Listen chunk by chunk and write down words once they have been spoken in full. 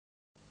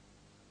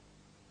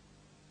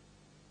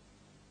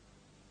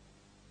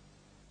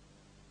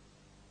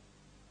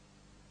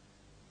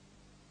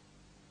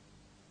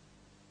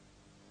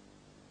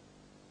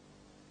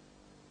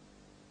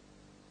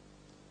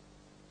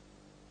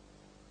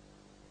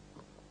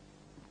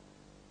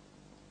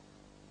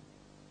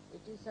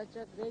It is such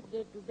a great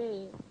day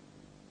today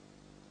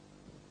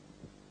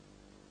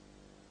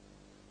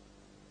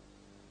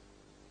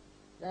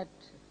that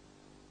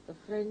the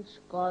French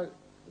got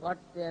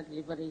their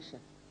liberation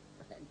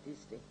at this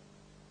day.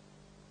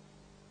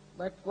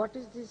 But what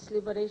is this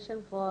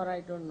liberation for,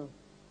 I don't know.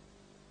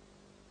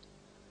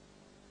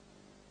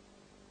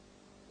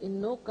 In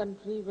no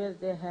country where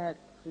they had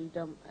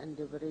freedom and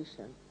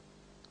liberation,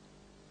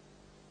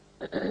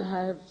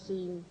 I have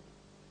seen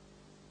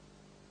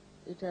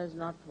it has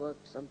not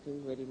worked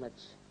something very much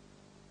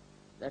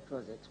that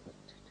was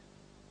expected.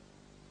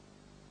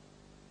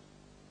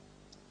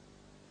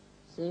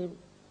 Same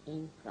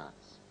in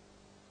France.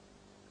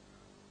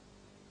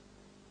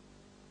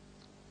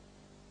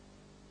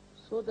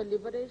 So the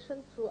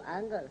liberation through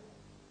anger,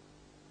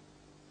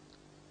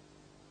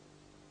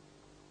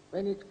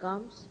 when it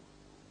comes,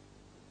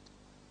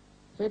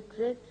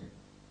 hatred,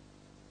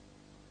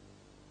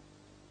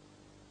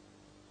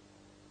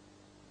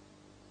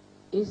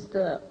 is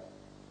the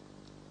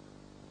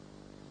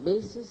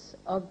basis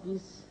of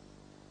these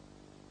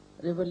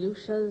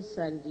revolutions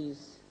and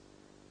these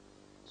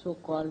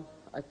so-called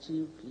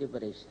achieved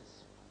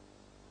liberations.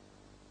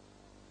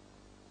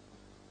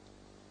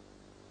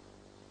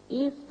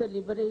 If the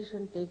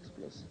liberation takes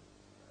place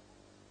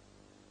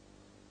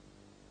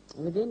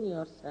within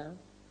yourself,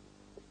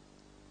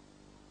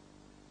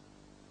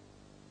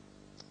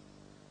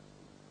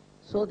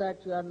 so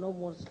that you are no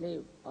more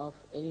slave of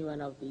any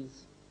one of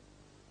these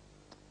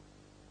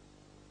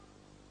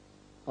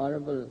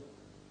horrible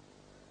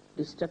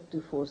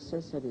destructive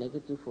forces and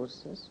negative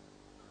forces,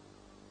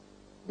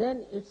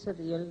 then it's a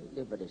real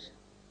liberation.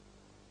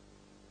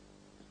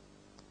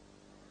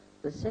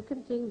 The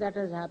second thing that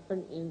has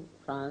happened in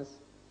France,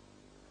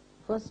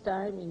 first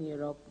time in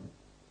Europe,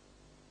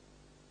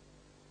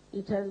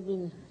 it has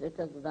been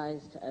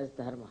recognized as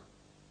dharma.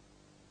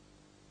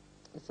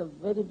 It's a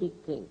very big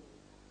thing,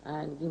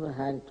 and give a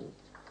hand to it.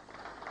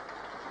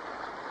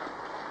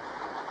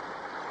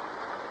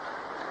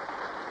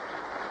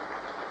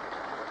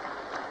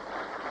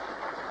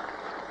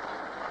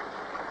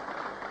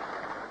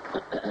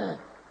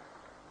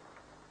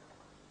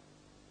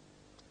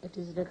 It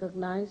is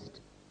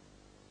recognized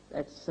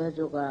that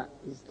Sahaja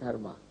is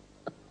dharma.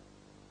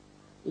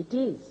 It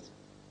is.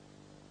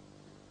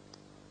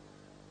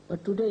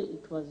 But today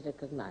it was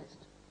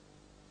recognized.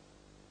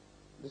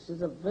 This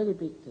is a very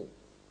big thing.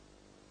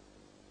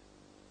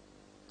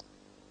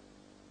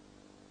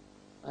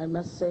 I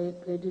must say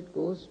credit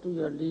goes to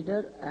your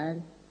leader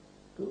and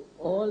to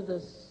all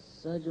the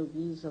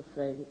Sahajogis of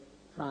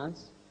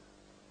France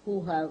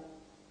who have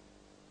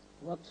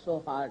worked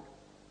so hard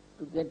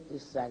to get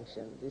this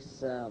sanction,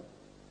 this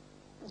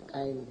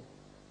kind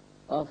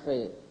of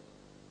a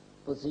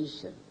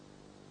position.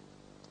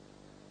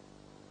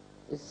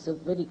 It's a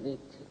very great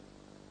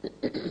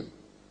thing.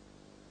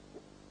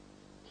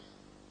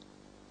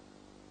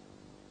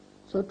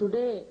 So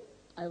today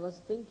I was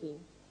thinking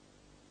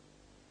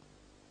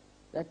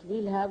that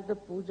we'll have the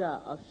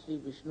puja of Shri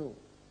Vishnu,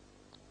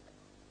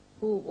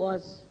 who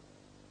was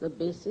the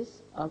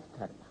basis of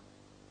dharma.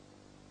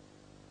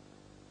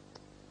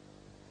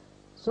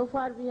 So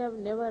far we have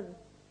never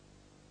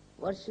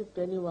worshipped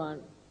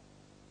anyone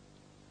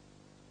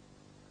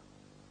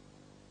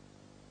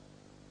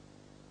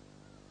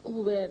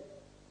who were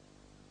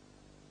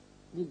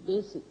the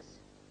basics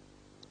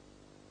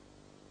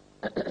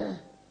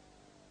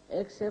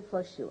except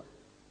for Shiva.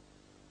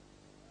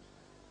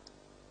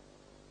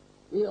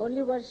 We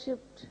only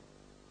worshipped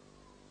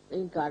the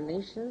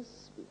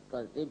incarnations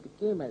because they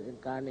became as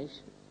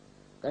incarnation.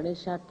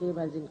 Ganesha came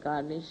as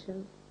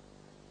incarnation,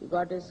 the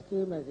goddess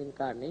came as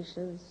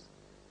incarnations,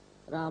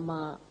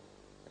 Rama,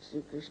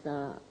 Sri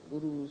Krishna,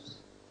 Gurus,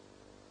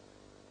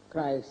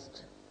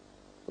 Christ,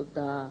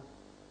 Buddha,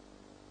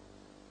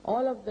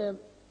 all of them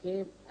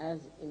came as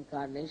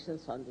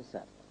incarnations on this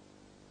earth.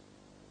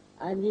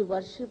 And we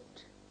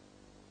worshipped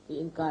the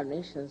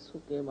incarnations who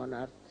came on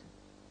earth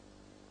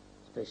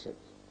specially.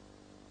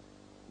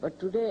 But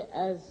today,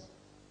 as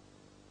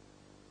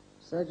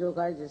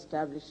Sahaja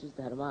establishes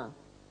dharma,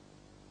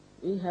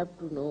 we have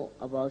to know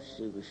about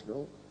Shri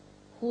Vishnu,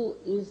 who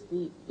is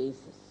the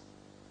basis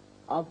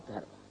of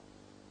dharma.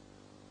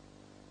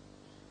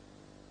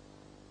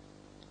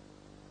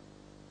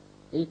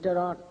 Later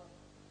on,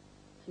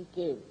 he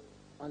came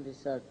on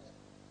this earth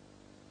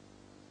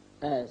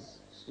as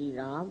Sri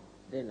Ram,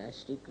 then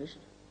as Sri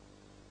Krishna,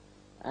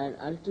 and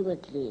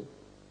ultimately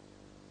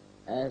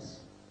as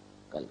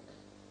Kalki.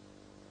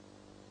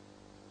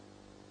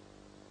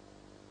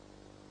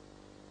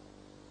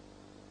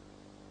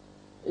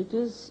 It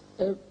is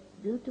a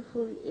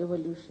beautiful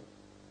evolution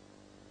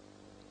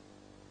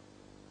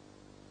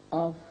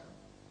of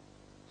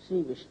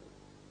Shri Vishnu.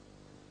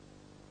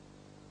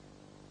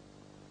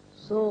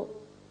 So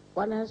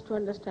one has to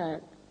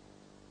understand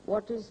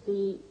what is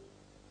the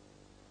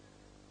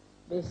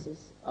basis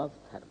of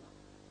dharma.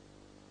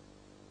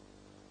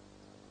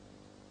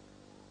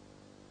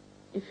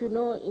 If you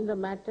know, in the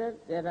matter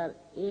there are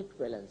 8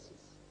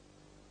 valencies.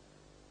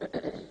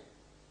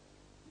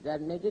 They are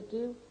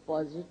negative,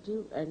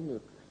 positive and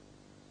neutral.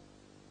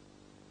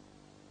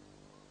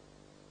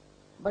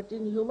 But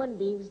in human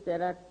beings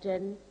there are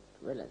 10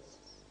 valencies.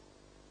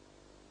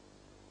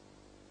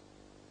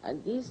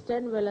 And these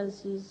 10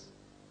 valencies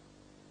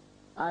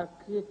are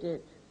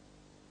created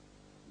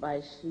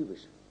by Shri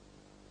Vishnu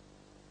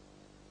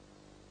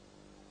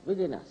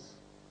within us.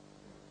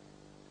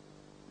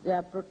 They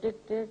are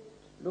protected,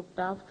 looked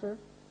after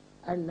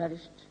and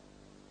nourished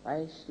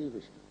by Shri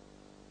Vishnu.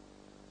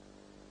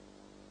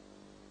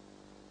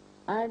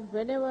 And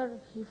whenever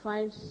he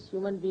finds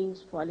human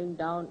beings falling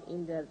down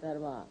in their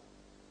dharma,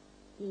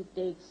 he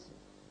takes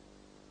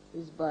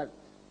his birth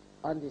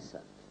on this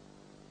earth.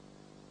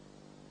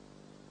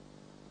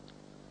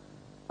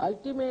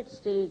 Ultimate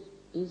stage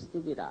is the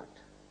Virat.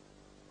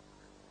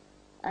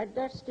 At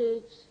that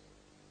stage,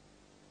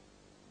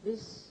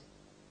 this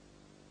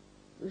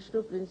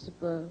Vishnu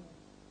principle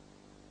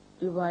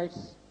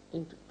divides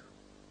into two.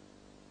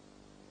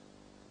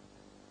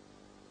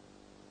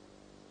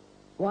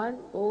 One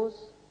goes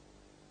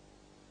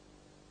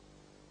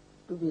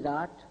to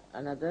Virat,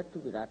 another to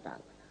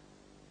Viratanga.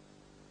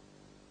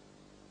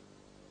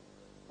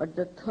 But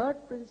the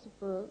third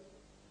principle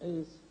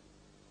is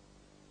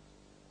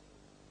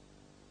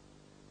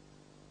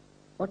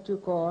what you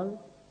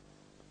call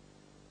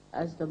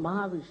as the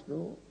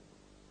Mahavishnu,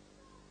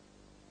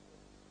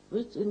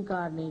 which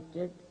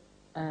incarnated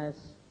as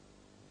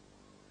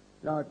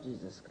Lord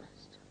Jesus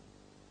Christ.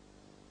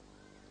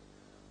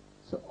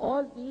 So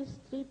all these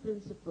three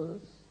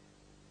principles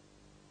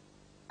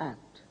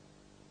act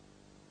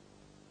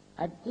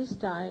at this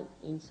time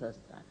in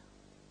Sahasrara,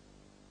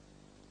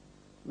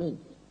 mainly.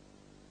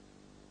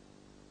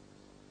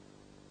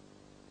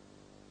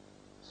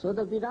 So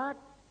the Virat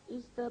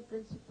is the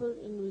principle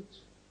in which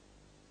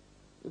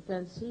you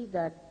can see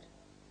that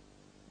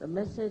the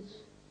message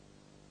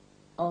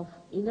of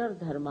inner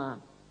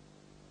dharma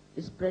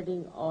is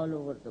spreading all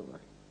over the world.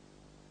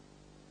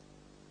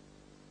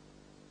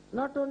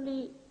 Not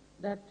only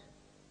that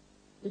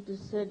it is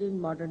said in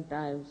modern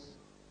times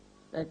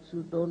that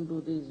you don't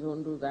do this,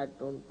 don't do that,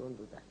 don't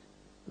do that.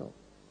 No.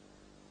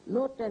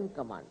 No 10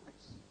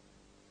 commandments.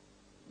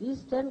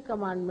 These 10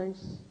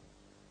 commandments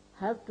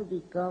have to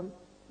become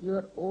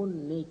your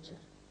own nature.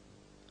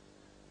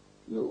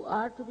 You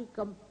are to be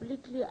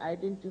completely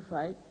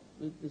identified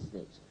with this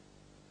nature.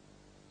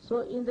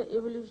 So in the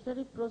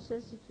evolutionary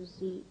process, if you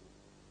see,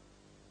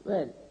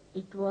 well,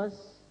 it was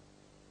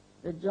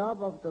the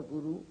job of the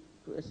Guru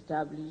to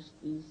establish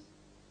these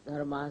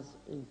dharmas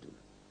into.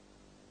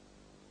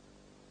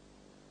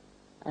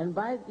 And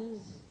by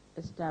these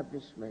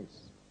establishments,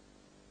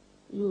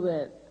 you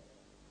were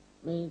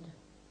made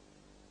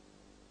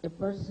a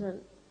person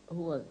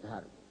who was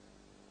dharmic.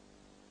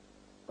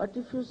 But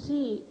if you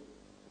see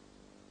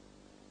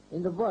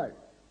in the world,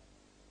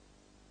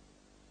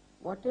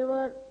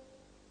 whatever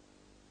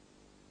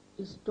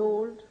is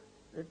told,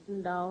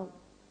 written down,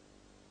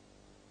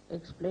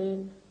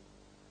 explained,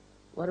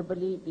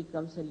 verbally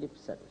becomes a lip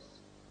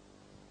service.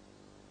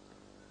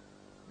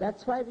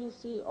 That's why we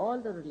see all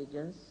the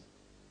religions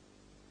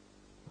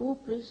who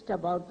preached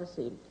about the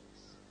same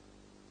things.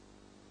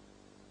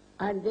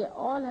 And they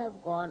all have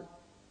gone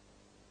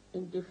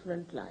in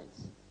different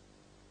lines.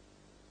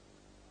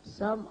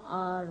 Some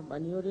are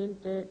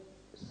money-oriented,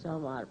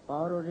 some are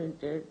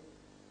power-oriented,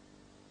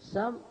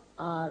 some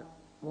are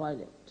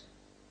violent,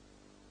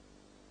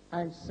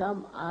 and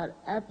some are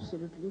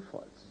absolutely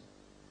false.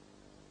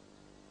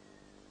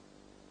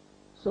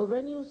 So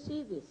when you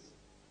see this,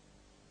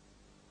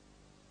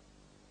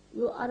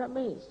 you are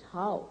amazed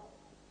how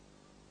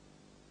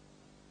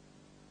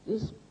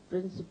this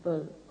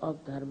principle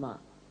of dharma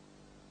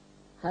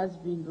has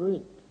been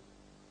ruined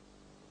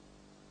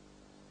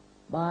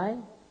by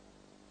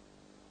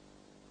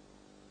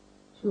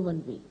human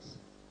beings.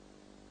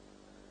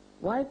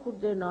 Why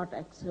could they not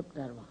accept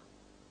dharma?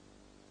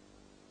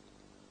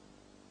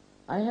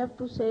 I have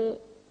to say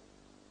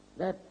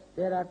that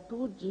there are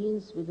two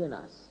genes within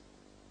us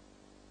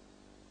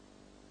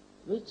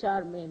which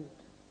are meant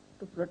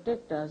to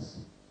protect us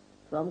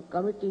from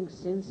committing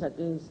sins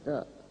against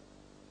the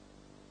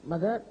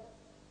mother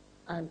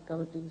and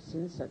committing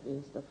sins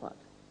against the father.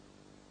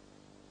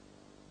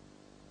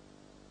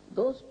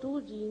 Those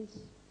two genes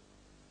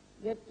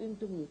get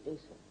into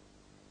mutation.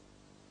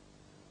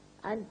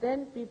 And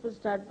then people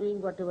start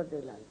doing whatever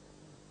they like.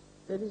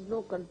 There is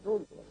no control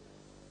over it.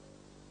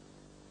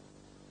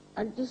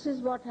 And this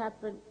is what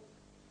happened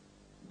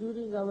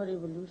during our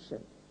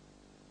evolution.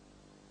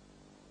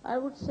 I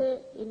would say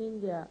in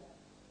India,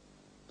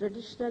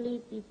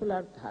 traditionally people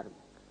are dharmic,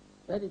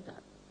 very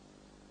dharmic.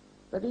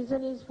 The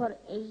reason is, for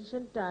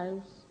ancient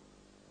times,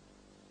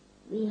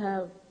 we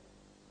have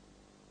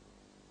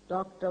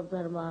talked of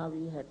dharma,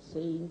 we had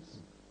saints,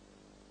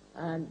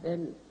 and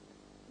then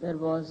there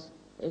was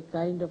a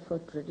kind of a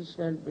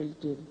tradition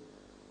built in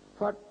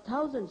for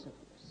thousands of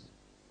years.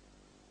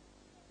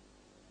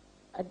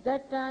 At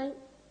that time,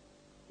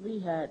 we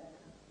had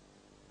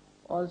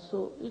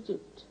also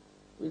Egypt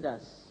with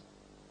us.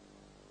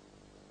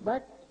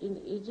 But in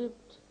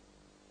Egypt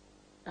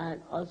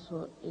and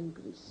also in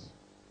Greece,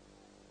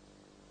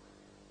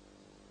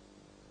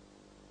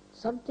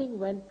 something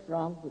went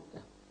wrong with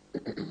them.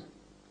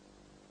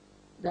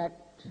 that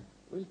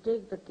will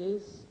take the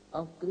case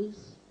of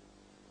Greece,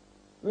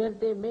 where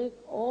they make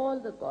all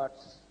the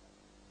gods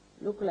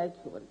look like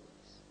human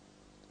beings.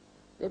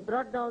 They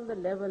brought down the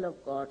level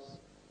of gods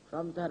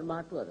from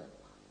dharma to adharma.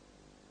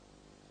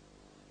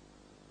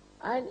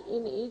 And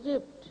in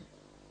Egypt,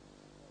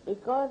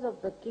 because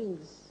of the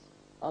kings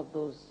of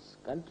those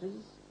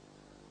countries,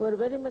 who were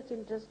very much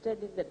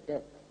interested in the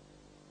death,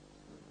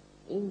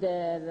 in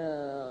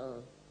their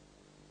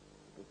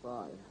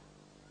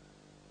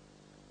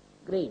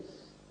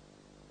graves,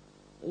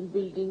 in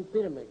building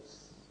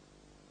pyramids,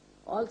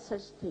 all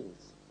such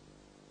things,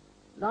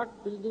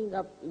 not building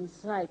up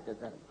inside the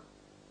dharma.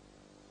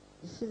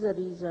 This is the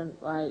reason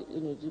why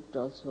in Egypt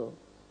also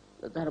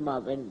the dharma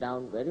went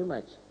down very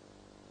much,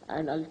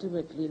 and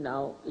ultimately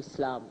now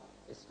Islam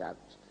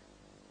established.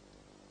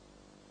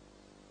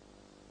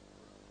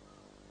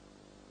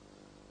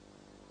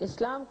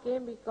 Islam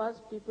came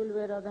because people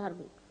were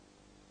adharmic.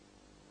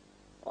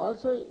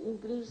 Also in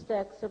Greece they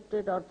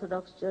accepted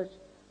Orthodox Church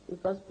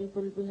because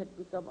people had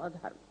become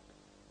adharmic.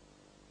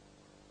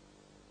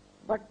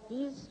 But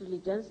these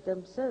religions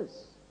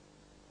themselves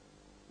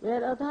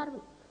were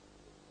adharmic.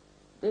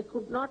 They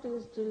could not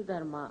instill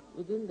dharma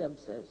within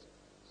themselves.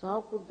 So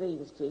how could they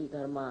instill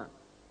dharma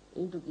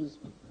into these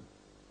people?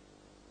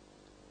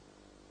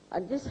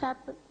 And this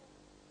happened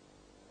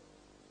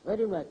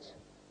very much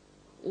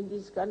in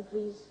these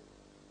countries.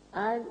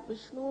 And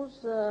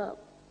Vishnu's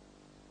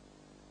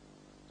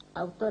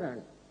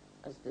avtaran,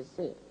 as they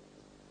say,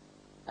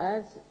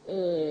 as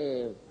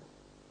a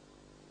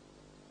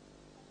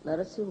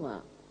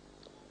Narasimha,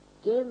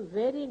 came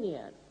very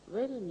near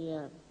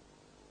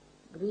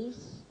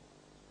Greece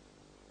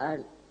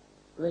and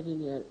very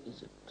near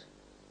Egypt,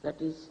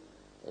 that is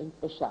in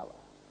Peshawar.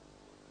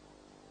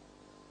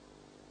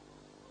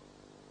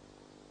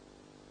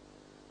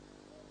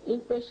 In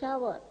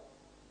Peshawar,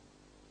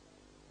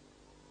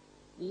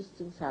 these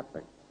things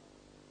happened.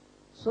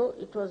 So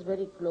it was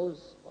very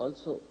close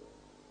also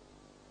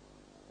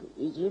to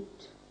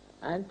Egypt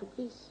and to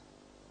Greece.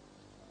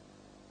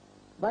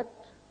 But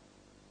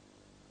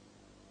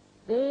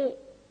they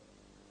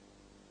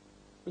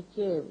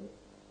became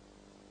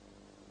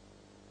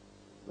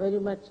very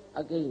much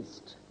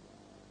against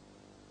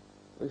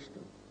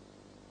Vishnu,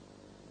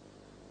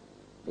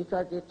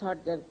 because they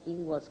thought their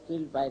king was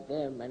killed by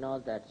them and all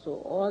that.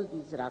 So all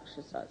these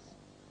Rakshasas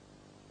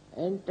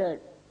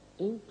entered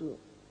into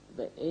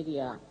the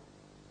area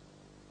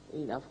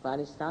in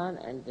Afghanistan,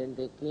 and then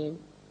they came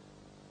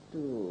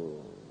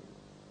to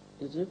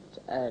Egypt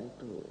and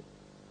to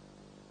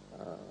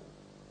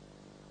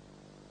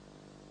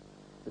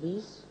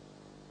Greece,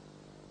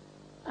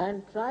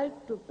 and tried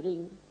to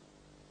bring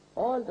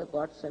all the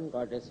gods and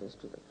goddesses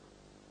to the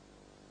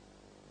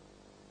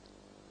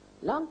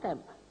long time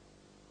back.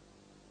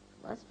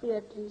 Must be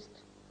at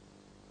least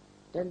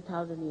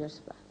 10,000 years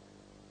back,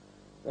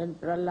 when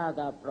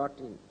Prahlada brought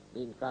in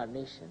the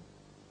incarnation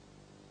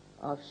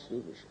of Shri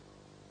Vishnu.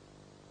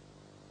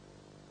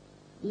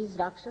 These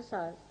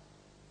Rakshasas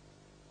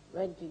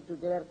went into,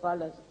 they were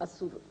called as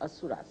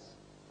Asuras.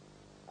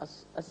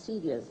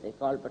 Assyrians they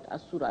called, but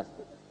Asuras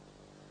they were.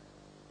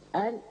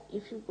 And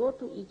if you go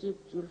to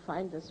Egypt, you'll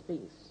find the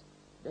Sphinx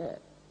there.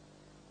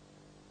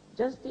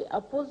 Just the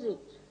opposite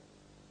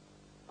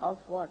of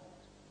what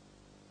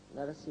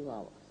Narasimha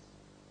was.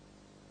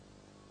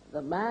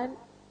 The man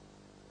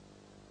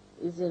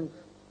is in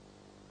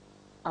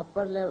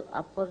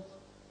upper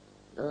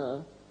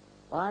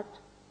part,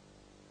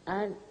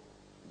 and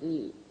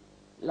the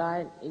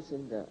lion is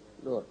in the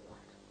lower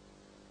part.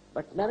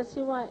 But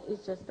Narasimha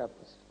is just the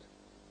opposite.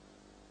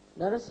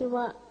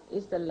 Narasimha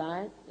is the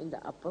lion in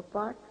the upper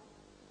part,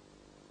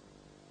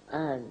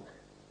 and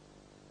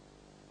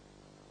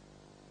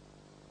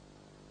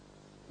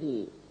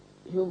the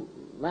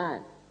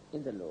man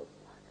in the lower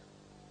part.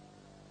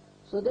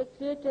 So they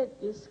created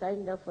this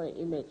kind of an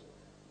image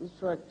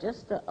which was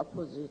just the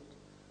opposite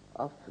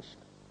of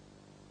Vishnu.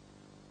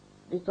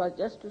 Because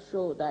just to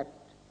show that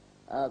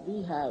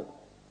we have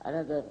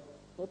another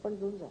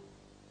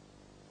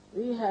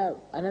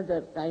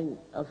kind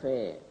of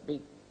a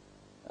big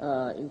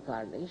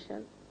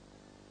incarnation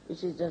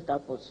which is just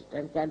opposite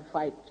and can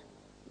fight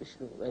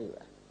Vishnu very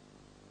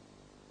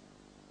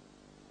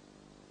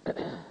well.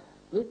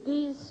 With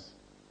these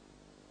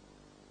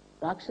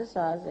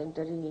Rakshasas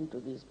entering into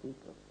these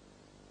people,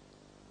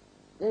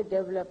 they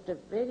developed a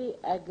very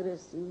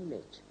aggressive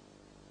nature,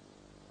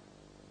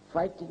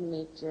 fighting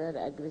nature,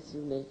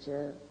 aggressive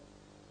nature.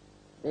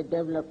 They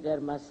developed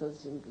their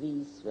muscles in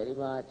Greece very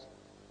much,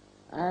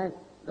 and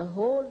the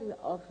whole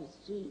of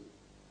history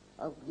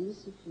of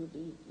Greece, if you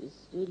read,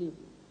 is really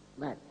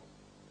mad.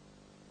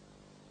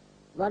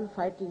 One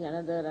fighting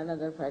another,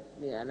 another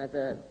fighting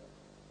another.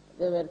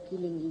 They were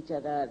killing each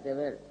other.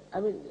 There's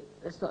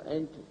no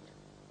end to it.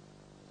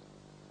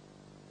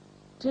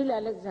 Till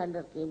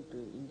Alexander came to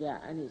India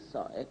and he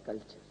saw a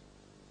culture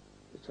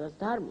which was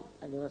dharmic,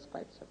 and he was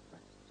quite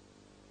surprised.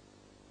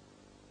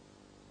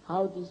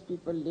 How these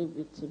people live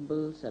with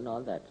symbols and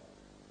all that.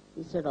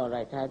 He said, all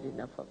right, I had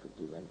enough of it,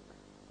 he went back.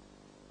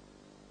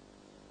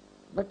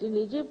 But in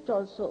Egypt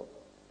also,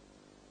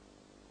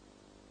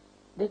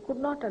 they could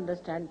not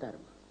understand Dharma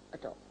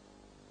at all,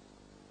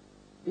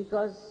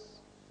 because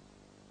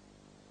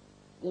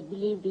they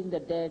believed in the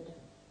dead,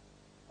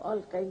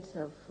 all kinds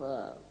of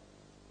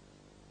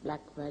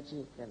black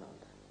magic and all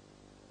that.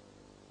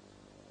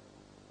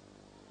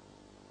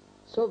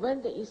 So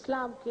when the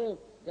Islam came,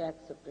 they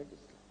accepted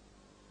Islam.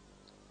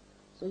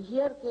 So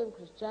here came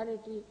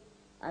Christianity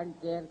and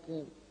there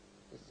came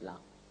Islam.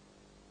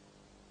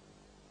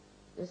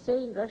 They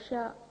say in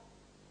Russia,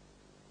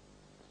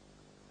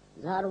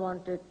 Tsar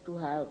wanted to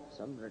have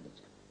some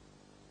religion.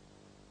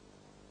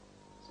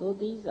 So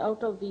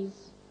out of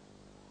these,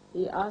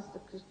 he asked the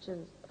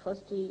Christians,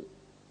 first he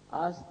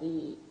asked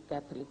the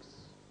Catholics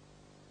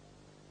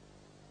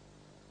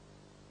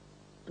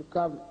to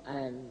come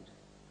and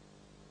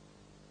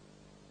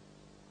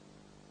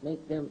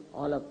make them,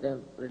 all of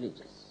them,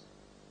 religious,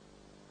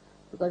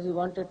 because he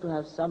wanted to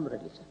have some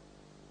religion.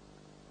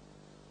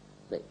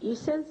 The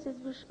essence is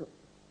Vishnu,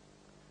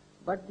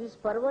 but these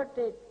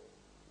perverted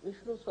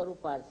Vishnu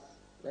Swarupas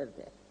were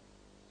there.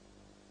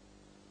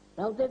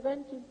 Now they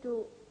went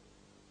into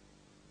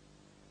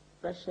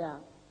Russia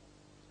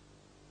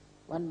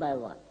one by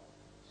one.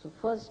 So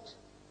first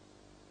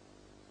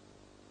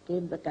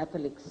came the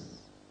Catholics,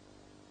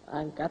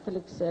 and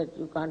Catholics said,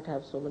 you can't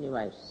have so many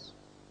wives.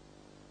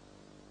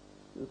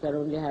 You can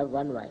only have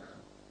one wife.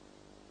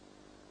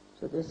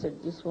 So they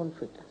said, this won't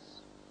fit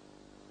us.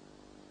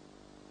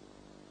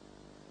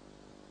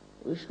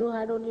 Vishnu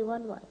had only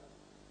one wife.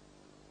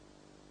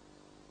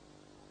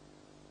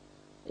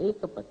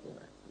 Ekapatni,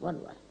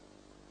 one wife.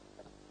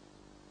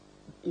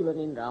 Even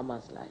in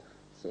Rama's life,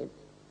 same thing.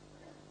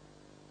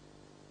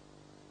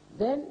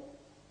 Then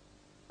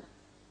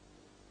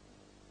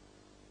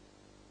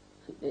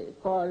they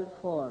called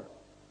for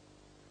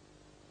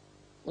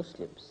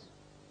Muslims.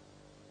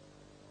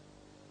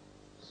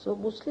 So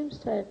Muslims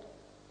said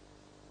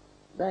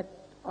that,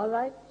 all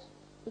right,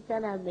 we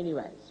can have many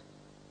wives,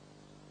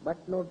 but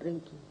no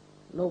drinking,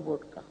 no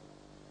vodka.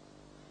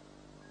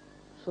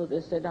 So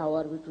they said, how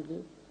are we to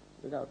live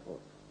without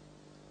vodka?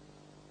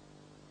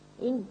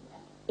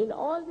 In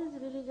all these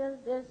religions,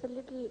 there's a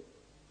little,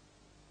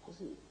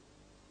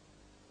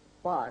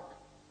 part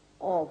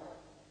of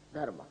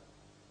Dharma.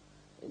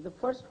 In the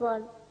first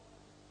one,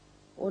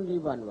 only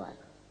one wife.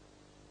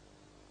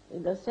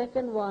 In the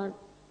second one,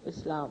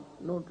 Islam,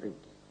 no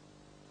drinking.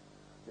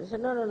 They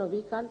said, no,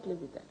 we can't live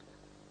with that.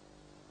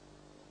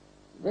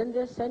 Then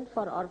they sent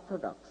for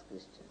Orthodox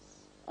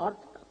Christians.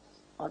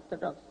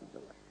 Orthodox is the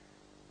word.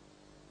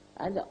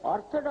 And the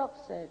Orthodox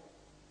said,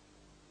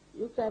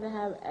 you can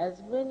have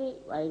as many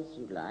wives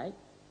you like,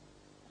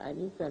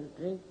 and you can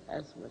drink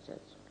as much as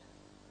you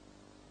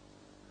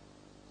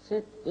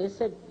like. They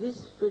said,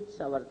 this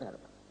fits our Dharma.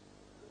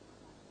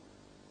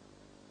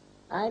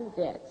 And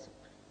they accepted.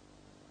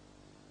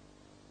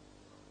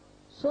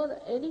 So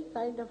any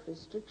kind of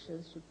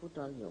restrictions you put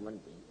on human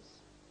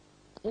beings,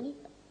 any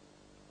kind,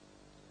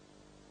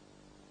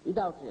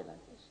 without realization,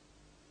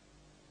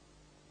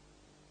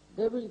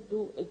 they will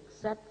do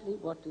exactly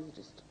what is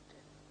restricted.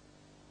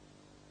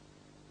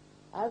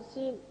 I have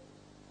seen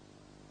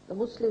the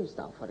Muslims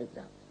now, for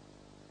example.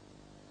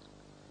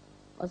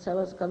 Once I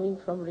was coming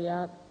from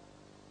Riyadh,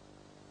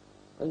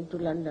 going to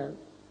London,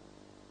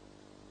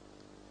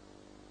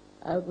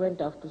 I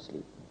went off to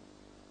sleep.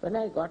 When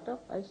I got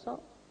up, I saw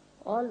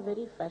all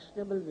very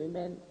fashionable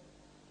women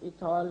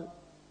with all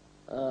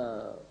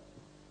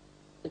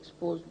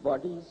exposed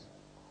bodies,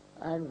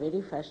 and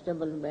very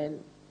fashionable men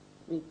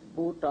with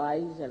bow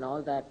ties and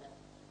all that.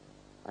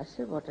 I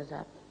said, what has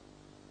happened?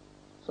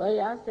 So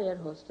I asked the air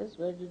hostess,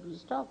 where did we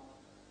stop?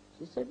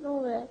 She said,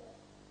 nowhere.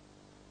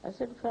 I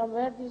said, from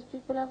where these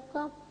people have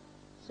come?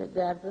 She said,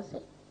 they are the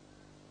same.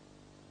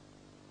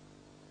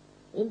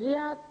 In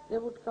Riyadh, they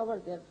would cover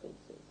their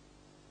faces.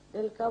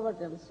 They'll cover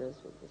themselves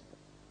with this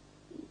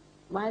thing.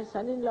 My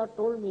son-in-law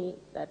told me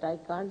that I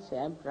can't say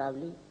I'm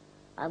traveling,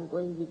 I'm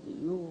going with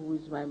you, who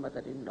is my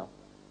mother-in-law.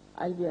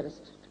 I'll be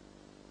arrested.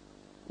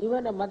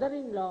 Even a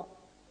mother-in-law,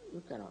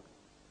 you cannot.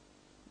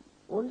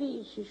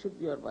 Only she should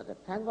be your mother.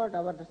 Thank God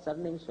our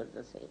surnames were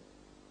the same.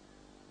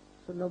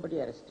 So nobody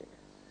arrested us.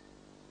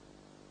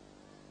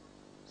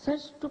 Such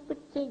stupid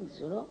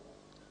things,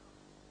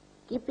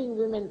 Keeping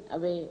women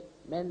away,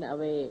 men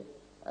away,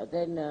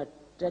 then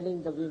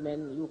telling the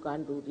women, you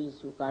can't do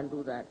this, you can't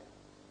do that.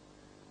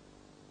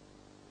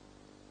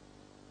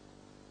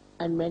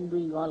 And men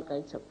doing all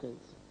kinds of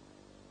things.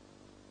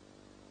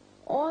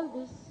 All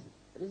this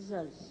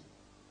results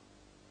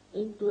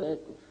into a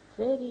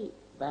very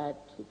bad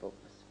hypocrisy.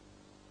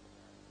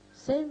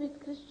 Same with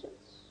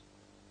Christians.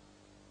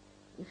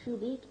 If you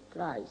read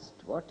Christ,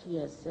 what he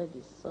has said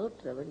is so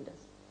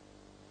tremendous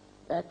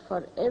that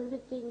for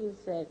everything he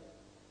said,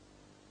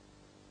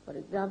 for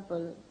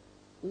example,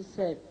 he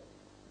said,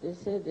 they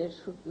say there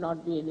should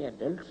not be any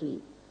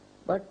adultery,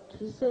 but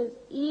he says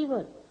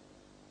even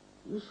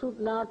you should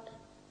not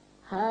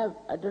have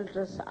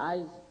adulterous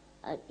eyes,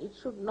 and it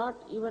should not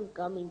even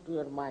come into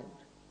your mind.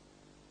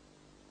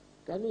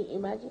 Can you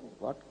imagine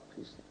what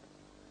he said?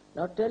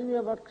 Now tell me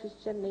about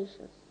Christian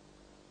nations,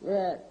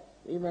 where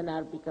women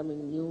are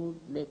becoming nude,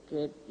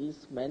 naked,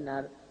 these men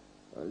are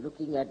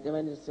looking at them,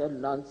 and it's a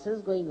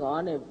nonsense going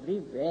on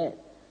everywhere.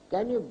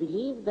 Can you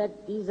believe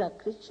that these are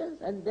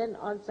Christians, and then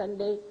on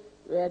Sunday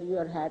wear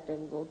your hat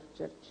and go to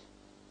church?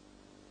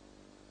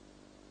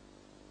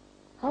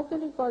 How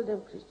can you call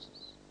them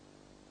Christians?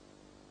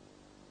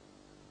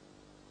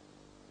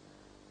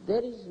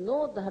 There is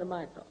no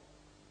dharma at all.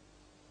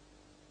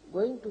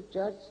 Going to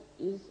church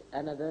is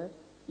another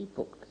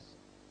hypocrisy.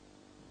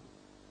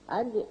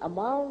 And the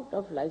amount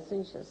of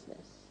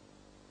licentiousness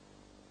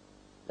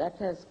that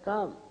has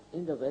come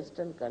in the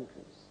Western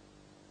countries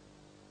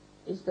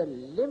is the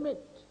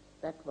limit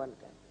that one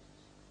can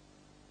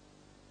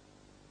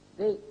reach.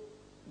 They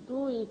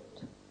do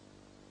it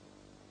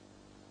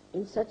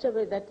in such a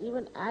way that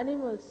even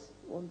animals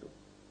won't do.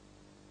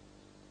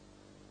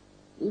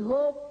 The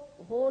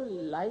whole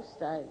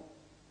lifestyle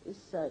is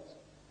such,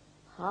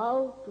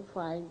 how to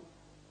find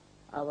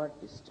our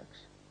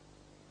destruction.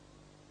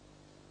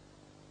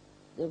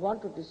 They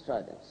want to destroy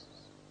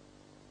themselves.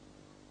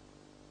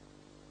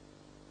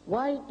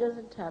 Why it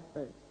doesn't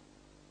happen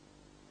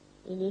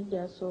in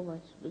India so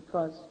much?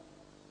 Because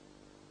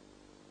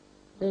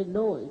they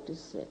know it is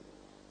sin.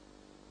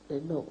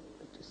 They know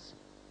it is sin.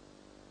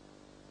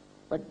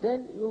 But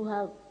then you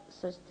have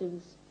such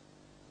things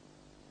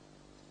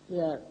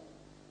here,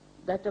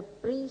 that a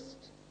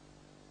priest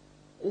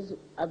is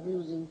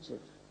abusing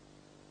children.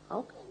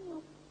 How can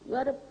you? You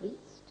are a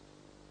priest.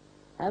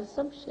 Have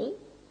some shame.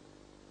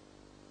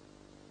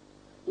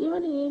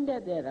 Even in India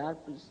there are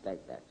priests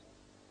like that.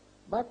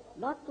 But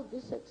not to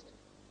this extent.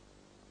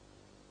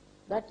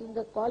 That in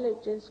the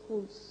college and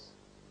schools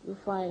you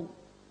find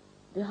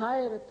the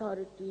higher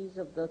authorities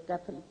of the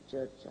Catholic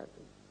Church are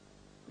doing.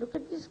 Look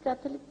at this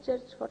Catholic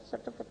Church, what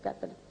sort of a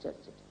Catholic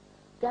Church it is.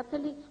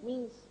 Catholic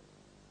means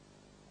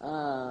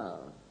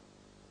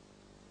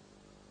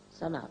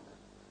Sanatana,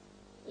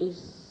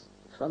 is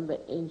from the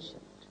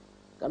ancient,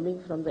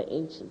 coming from the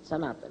ancient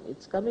Sanatana.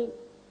 It's coming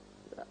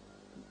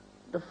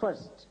the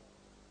first.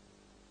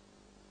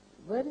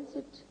 Where is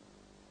it?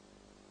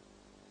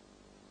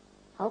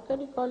 How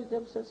can you call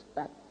themselves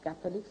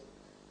Catholics?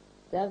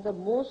 They are the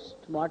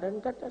most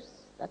modern gutters.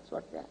 That's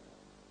what they are.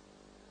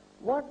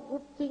 What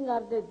good thing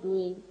are they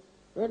doing?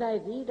 When I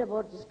read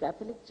about this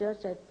Catholic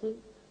Church, I think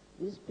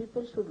these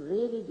people should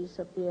really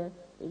disappear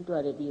into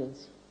Arabian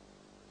Sea.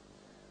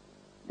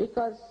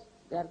 Because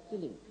they are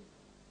killing people.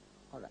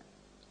 All right.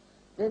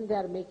 Then they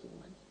are making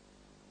money.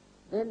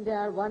 Then they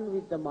are one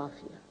with the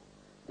mafia.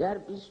 They are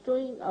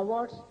bestowing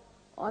awards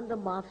on the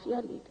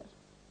mafia leader.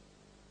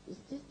 Is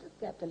this the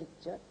Catholic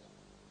Church?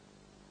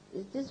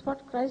 Is this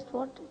what Christ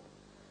wanted?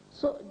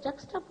 So,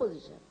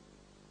 juxtaposition.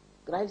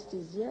 Christ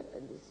is here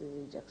and this is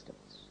in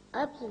juxtaposition.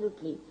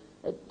 Absolutely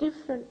a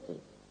different thing.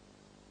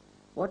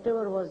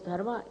 Whatever was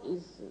dharma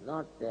is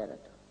not there at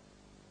all.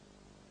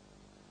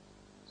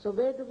 So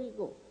where do we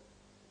go?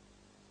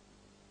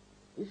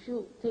 If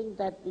you think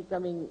that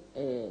becoming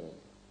a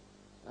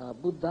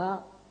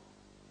Buddhist,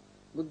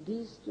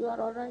 you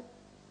are all right.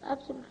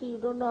 Absolutely, you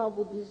don't know how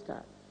Buddhists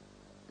are.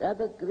 They are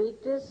the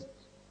greatest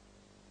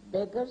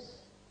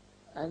beggars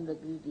and the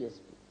greediest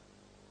people.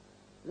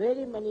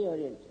 Very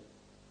money-oriented.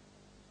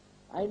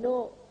 I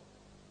know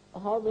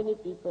how many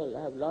people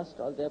have lost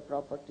all their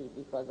property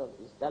because of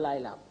this Dalai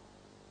Lama.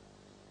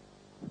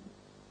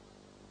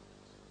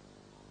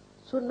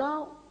 So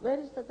now, where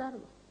is the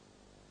Dharma?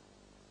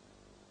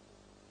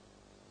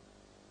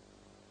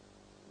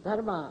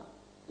 Dharma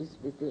is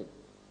within.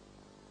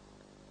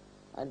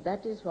 And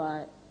that is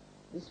why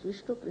this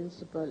Vishnu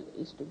principle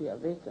is to be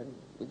awakened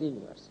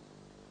within yourself.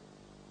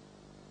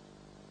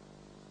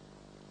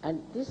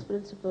 And this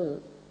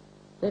principle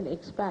then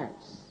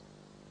expands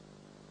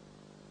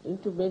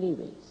into many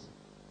ways.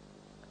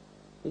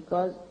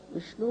 Because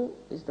Vishnu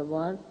is the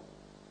one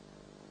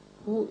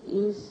who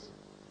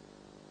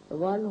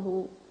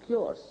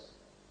cures.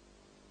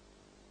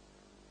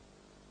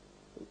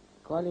 We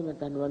call him a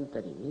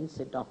Dhanvantari, means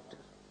a doctor.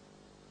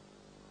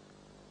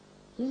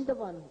 He is the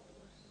one who cures.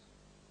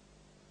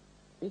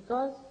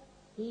 Because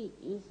he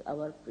is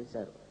our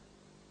preserver.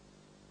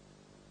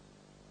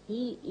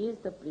 He is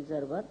the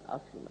preserver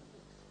of human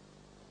beings.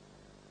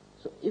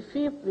 So if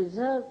you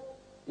preserve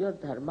your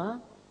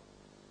dharma,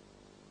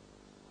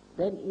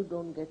 then you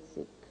don't get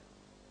sick.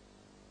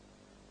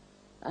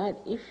 And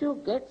if you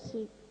get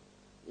sick,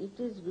 it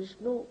is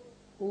Vishnu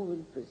who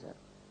will preserve,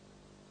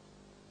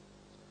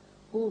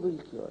 who will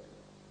cure.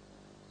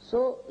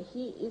 So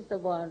he is the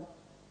one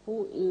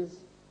who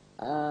is,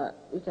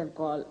 we can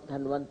call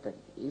Dhanvantari,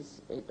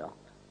 is a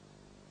doctor.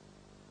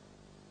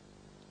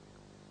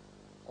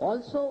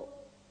 Also,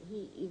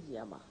 he is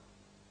Yama.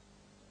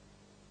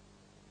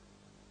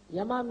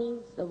 Yama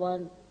means the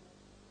one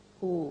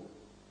who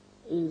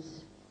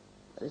is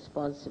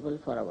responsible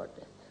for our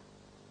death.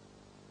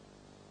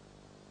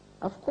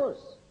 Of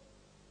course,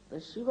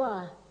 the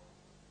Shiva,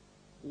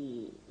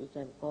 we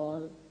can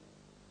call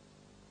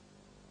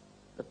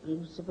the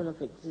principle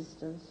of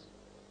existence.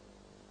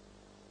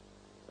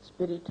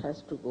 Spirit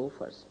has to go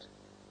first.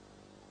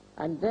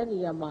 and then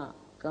Yama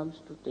comes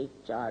to take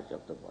charge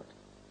of the body.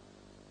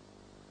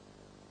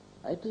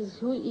 It is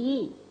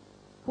he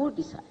who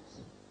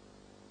decides.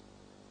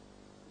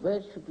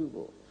 Where should you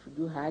go? Should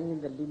you hang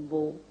in the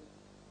limbo,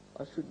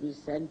 or should be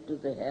sent to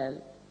the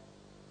hell,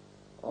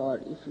 or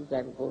if you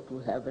can go to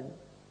heaven?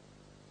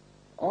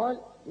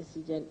 All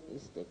decision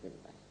is taken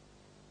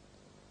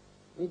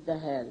with the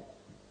help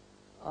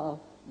of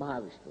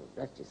Mahavishnu,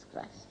 that is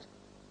Christ.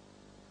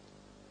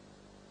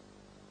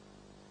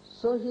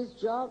 So his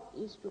job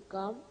is to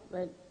come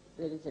when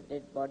there is a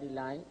dead body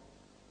lying,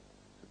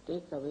 to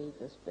take away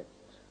the spirit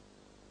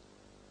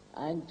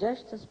and judge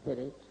the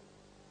spirit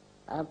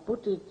and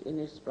put it in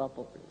its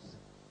proper place.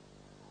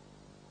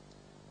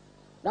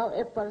 Now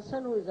a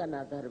person who is an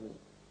adharmi,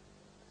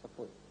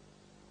 suppose,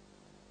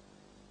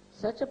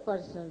 such a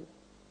person,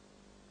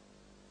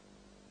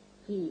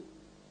 he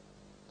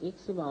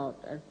takes him out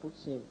and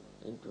puts him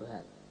into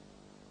hell.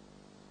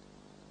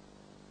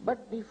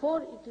 But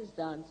before it is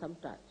done,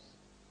 sometimes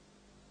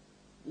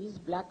these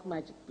black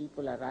magic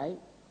people arrive,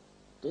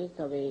 take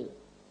away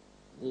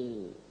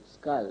the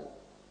skull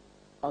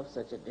of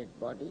such a dead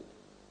body,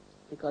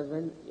 because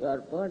when you are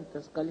burnt,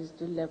 the skull is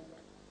still left,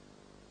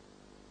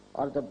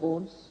 or the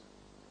bones,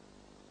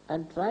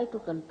 and try to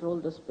control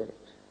the spirit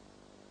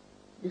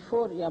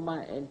before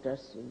Yama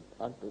enters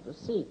onto the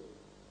scene.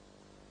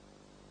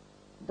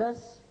 Thus,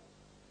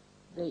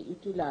 they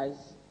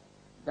utilize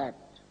that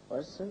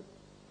person,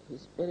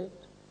 his spirit,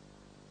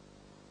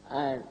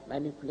 and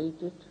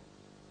manipulate it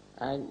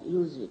and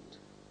use it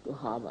to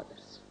harm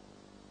others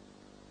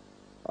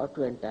or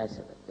to entice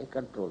others. They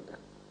control them.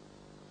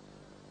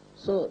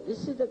 So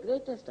this is the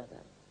greatest of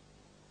them.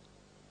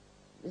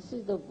 This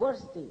is the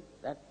worst thing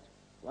that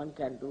one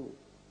can do,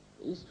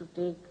 is to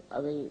take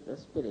away the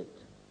spirit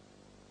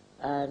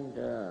and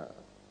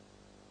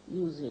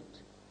use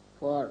it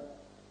for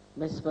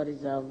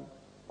mesmerism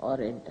or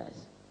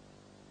enticing.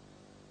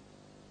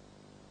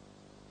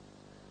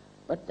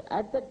 But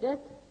at the death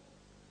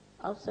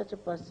of such a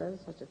person,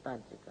 such a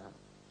tantrika,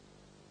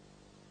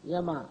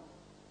 Yama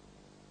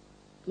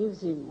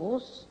gives him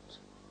most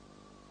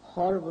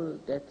horrible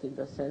death, in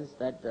the sense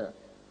that the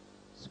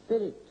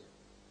spirit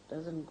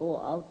doesn't go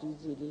out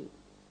easily,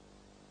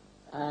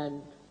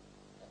 and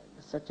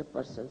such a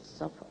person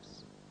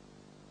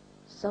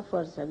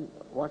suffers and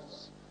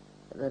wants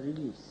the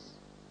release,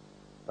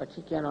 but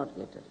he cannot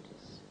get a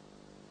release.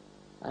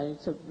 And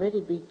it's a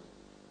very big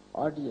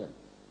ordeal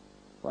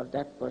for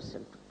that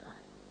person to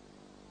die.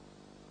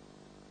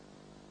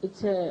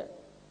 It's a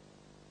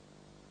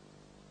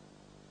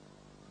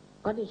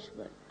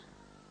punishment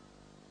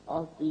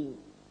of being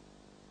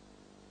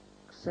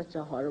such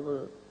a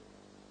horrible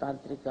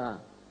tantrika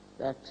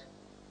that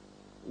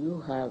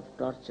you have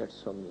tortured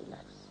so many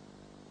lives.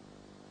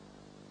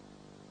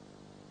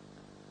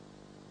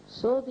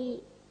 So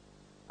the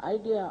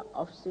idea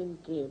of sin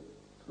came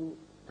through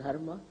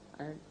dharma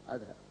and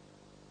adharma.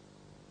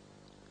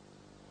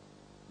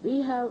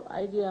 We have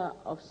idea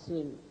of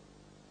sin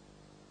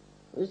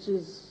which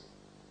is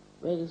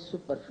very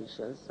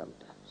superficial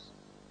sometimes.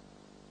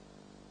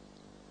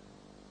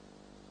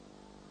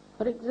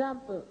 For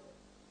example,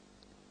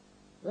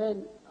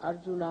 when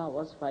Arjuna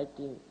was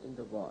fighting in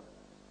the war,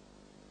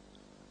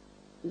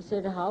 he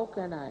said, how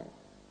can I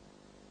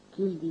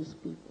kill these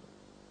people?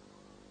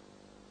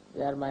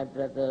 They are my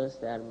brothers,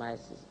 they are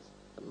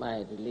my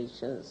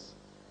relations,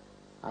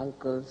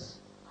 uncles.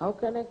 How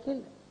can I kill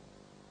them?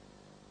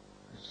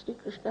 Shri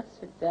Krishna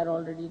said, they are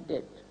already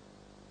dead.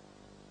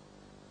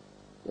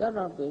 You are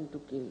not going to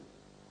kill.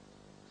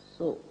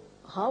 So,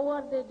 how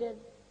are they dead?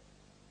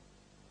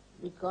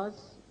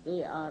 Because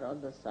they are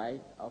on the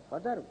side of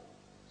adharma.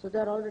 So they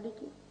are already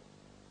killed.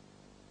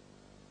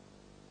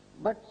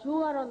 But you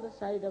are on the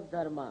side of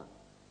dharma,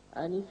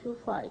 and if you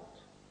fight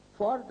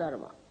for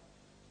dharma,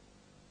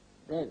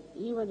 then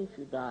even if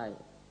you die,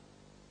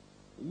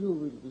 you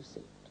will be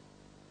saved.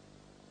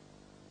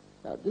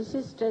 Now this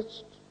is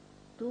stretched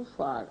too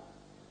far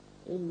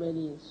in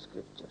many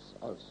scriptures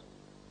also,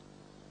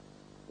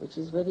 which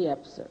is very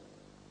absurd.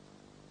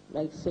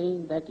 Like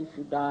saying that if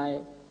you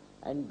die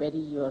and bury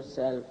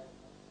yourself,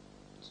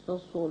 it's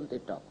no soul they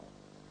talk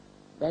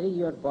of. Bury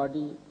your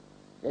body,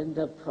 then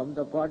from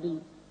the body,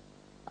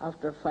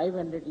 after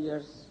 500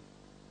 years,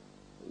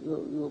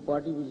 your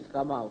body will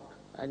come out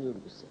and you will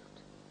be saved.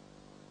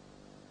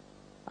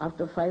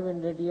 After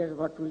 500 years,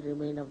 what will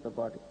remain of the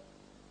body?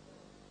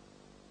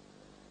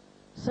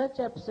 Such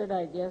absurd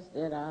ideas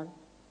there are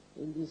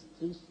in these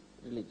three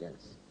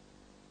religions: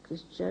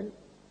 Christian,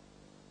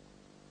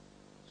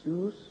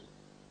 Jews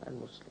and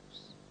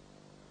Muslims.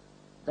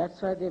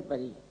 That's why they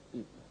bury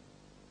people.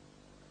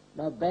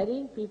 Now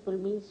burying people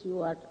means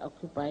you are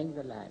occupying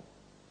the land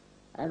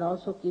and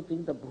also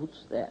keeping the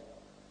bhoots there.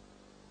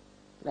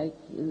 Like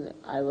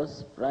I was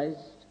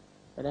surprised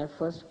when I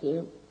first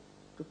came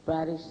to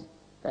Paris,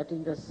 that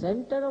in the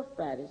center of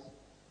Paris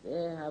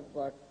they have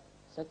got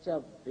such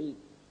a big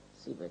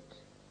cemetery.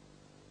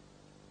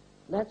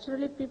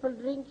 Naturally people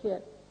drink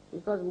here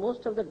because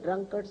most of the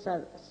drunkards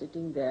are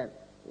sitting there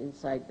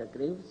inside the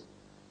graves,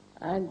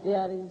 and they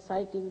are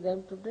inciting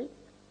them to drink.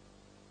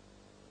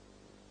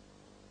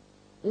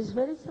 It's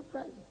very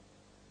surprising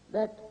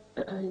that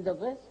in the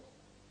West,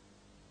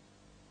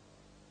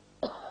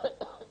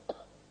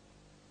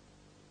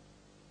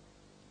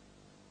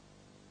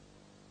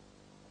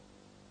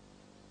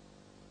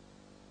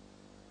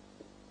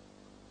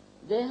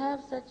 they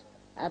have such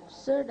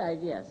absurd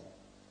ideas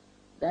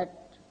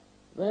that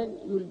when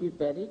you will be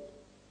buried,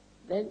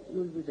 then you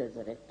will be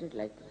resurrected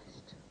like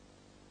Christ.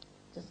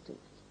 Just take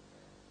it.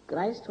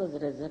 Christ was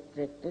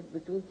resurrected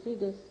between 3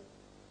 days.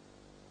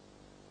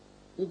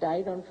 He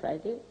died on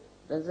Friday,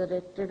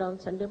 resurrected on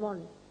Sunday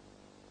morning.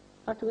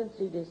 Not even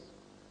 3 days.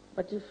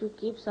 But if you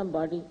keep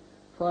somebody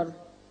for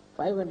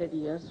 500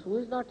 years, who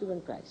is not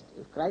even Christ,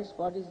 if Christ's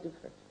body is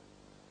different,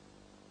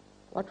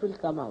 what will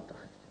come out of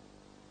it?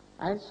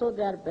 And so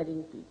they are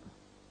burying people.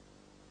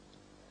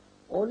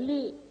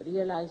 Only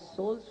realized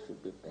souls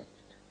should be buried.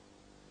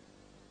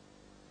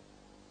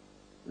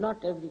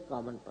 Not every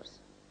common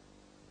person.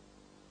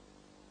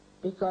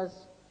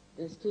 Because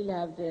they still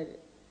have their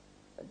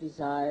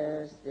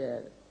desires,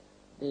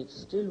 they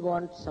still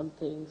want some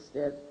things,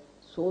 their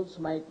souls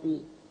might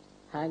be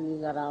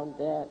hanging around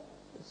there.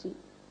 You see,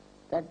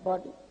 that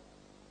body.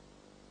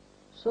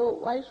 So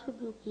why should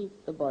you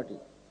keep the body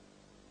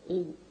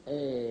in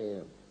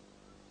a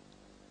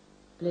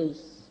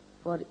place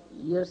for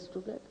years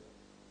together?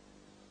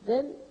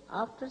 Then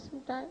after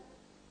some time,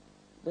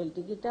 they'll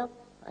dig it up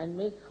and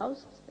make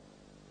houses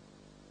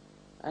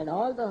there. And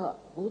all the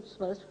booths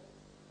were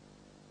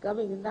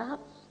coming in the house.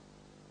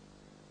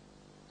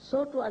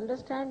 So to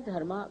understand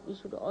Dharma, we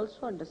should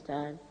also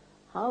understand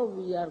how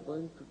we are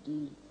going to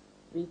deal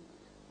with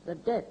the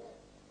death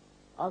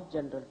of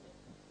general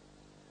people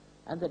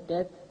and the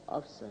death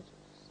of surgeons.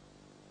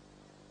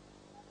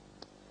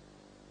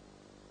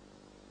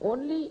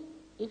 Only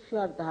if you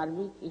are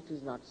dharmic, it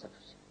is not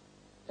sufficient.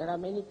 There are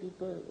many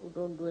people who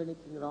don't do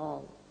anything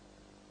wrong.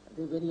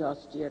 They are very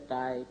austere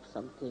type,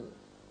 something.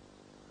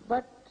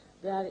 But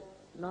they are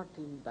not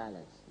in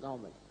balance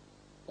normally.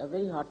 They are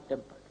very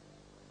hot-tempered.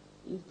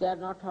 If they are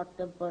not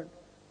hot-tempered,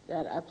 they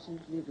are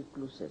absolutely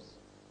recluses.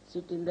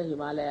 Sit in the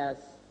Himalayas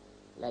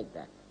like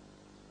that.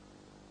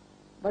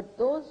 But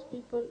those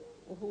people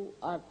who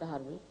are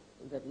dharmic,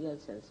 in the real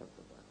sense of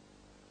the word,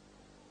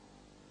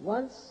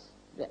 once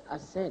they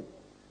ascend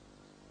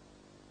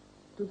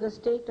to the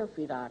state of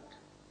Virat,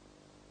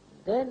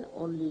 then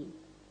only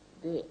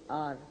they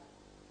are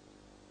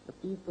the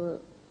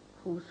people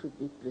who should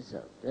be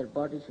preserved. Their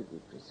body should be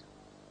preserved.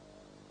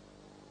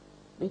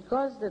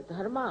 Because the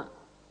dharma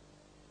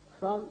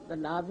from the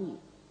Navi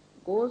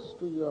goes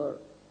to your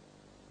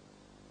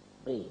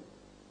brain,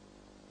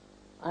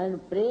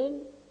 and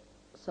brain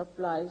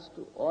supplies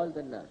to all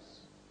the nerves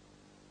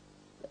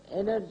the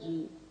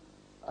energy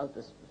of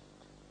the spirit.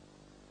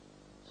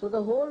 So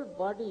the whole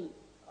body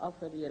of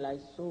a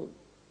realized soul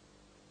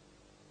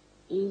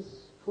is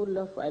full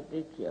of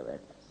vibratory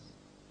awareness.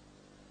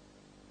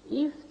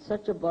 If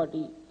such a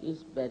body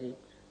is buried,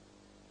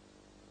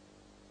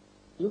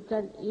 you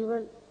can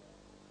even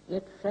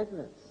get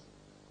fragrance.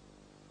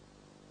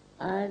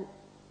 And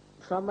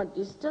from a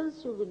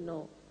distance you will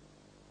know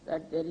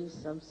that there is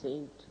some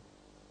saint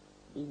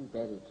being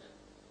buried.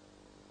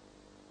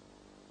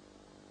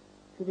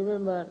 If you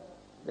remember,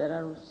 there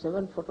are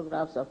 7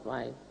 photographs of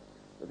mine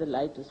where the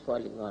light is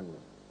falling on me.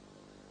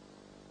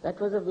 That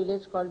was a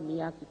village called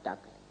Miyakitaka.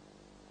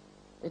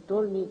 They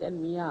told me that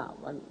Miya,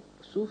 one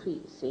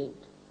Sufi saint,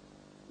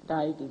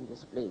 died in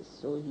this place,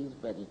 so he is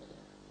buried here.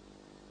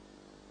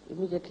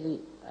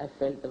 Immediately I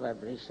felt the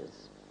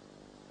vibrations.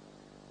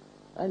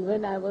 And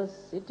when I was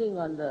sitting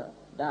on the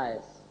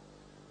dais,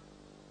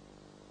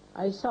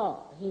 I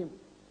saw him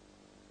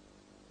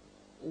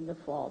in the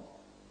form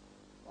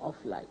of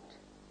light.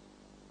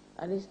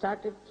 And he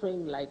started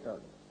throwing light on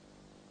me.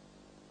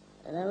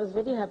 And I was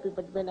very happy,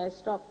 but when I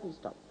stopped, he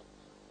stopped.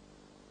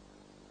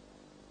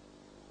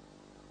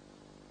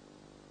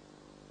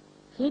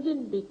 He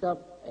didn't become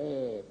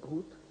a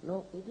bhoot,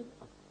 no, he did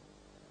not.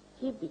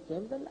 He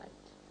became the light.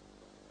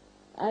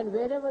 And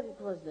wherever it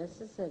was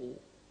necessary,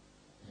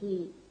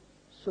 he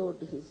showed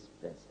his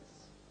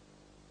presence.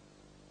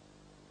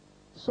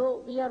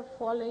 So we are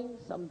following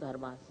some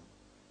dharmas.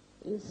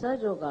 In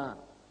Sahaja Yoga,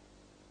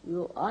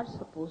 you are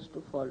supposed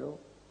to follow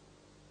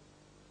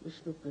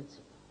Vishnu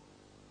principle.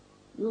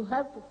 You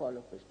have to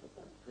follow Vishnu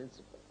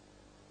principle.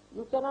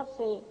 You cannot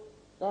say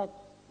that,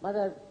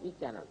 Mother, we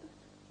cannot do it.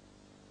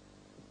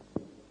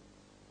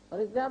 For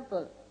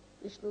example,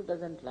 Vishnu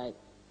doesn't like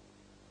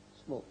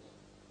smoking,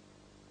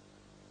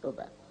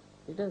 tobacco.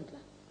 He doesn't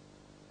like.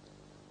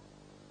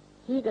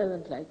 He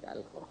doesn't like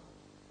alcohol.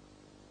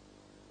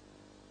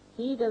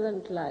 He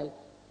doesn't like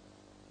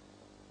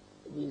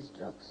these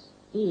drugs.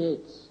 He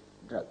hates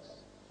drugs.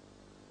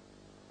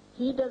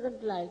 He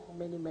doesn't like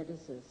many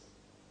medicines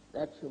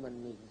that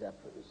human beings are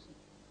producing.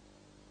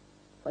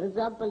 For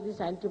example, these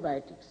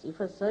antibiotics, if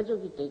a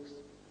surgery takes,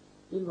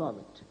 he'll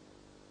vomit.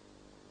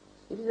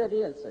 It is a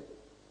real surgery.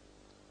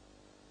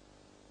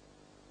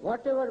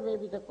 Whatever may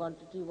be the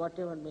quantity,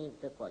 whatever may be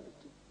the quality.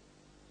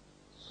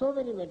 So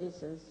many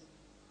medicines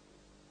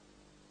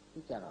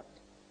He cannot.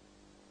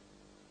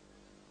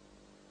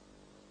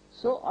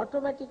 So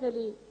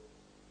automatically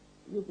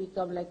you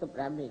become like a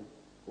Brahmin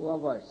who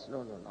avoids,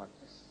 no, not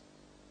this.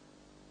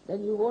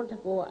 Then you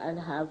won't go and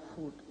have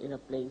food in a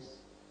place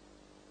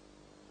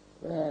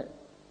where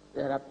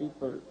there are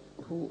people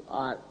who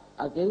are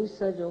against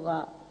Sahaja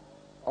Yoga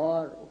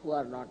or who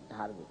are not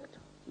dharmic at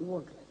all. You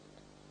won't like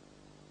it.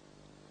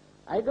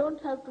 I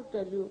don't have to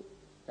tell you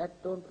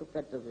that don't look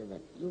at the women.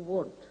 You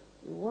won't.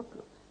 You won't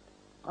look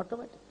at it.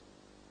 Automatically.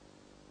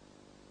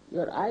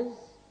 Your eyes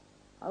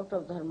out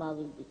of dharma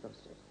will become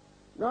steady.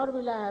 Nor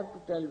will I have to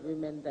tell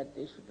women that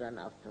they should run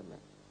after men.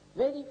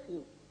 Very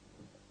few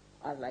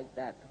are like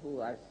that who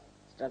are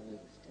struggling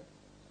still.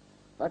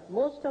 But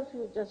most of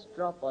you just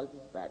drop all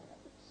these bad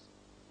habits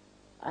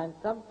and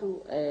come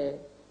to a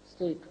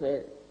state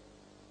where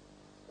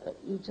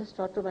you just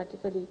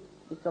automatically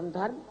become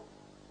dharma.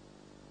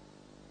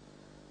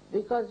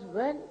 Because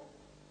when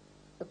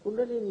the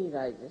Kundalini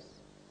rises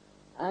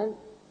and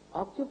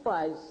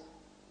occupies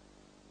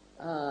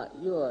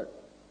your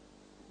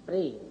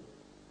brain,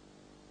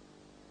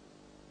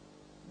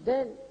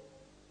 then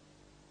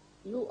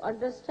you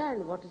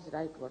understand what is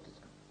right, what is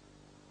wrong.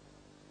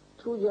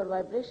 Through your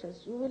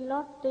vibrations, you will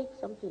not take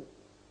something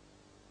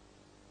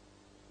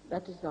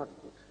that is not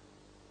good.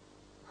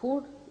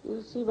 Food, you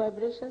will see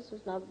vibrations,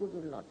 is not good, you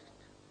will not eat.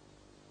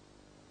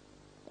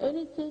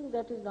 Anything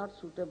that is not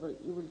suitable,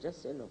 you will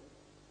just say no.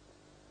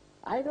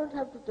 I don't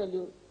have to tell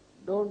you,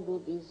 don't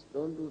do this,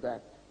 don't do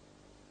that.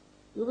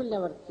 You will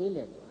never kill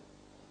anyone.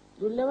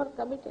 You will never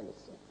commit any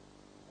sin.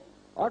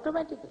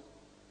 Automatically.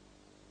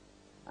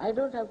 I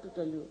don't have to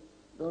tell you,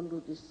 don't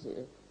do this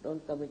sin,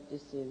 don't commit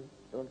this sin,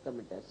 don't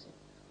commit that sin.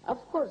 Of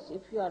course,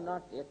 if you are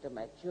not yet a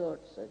matured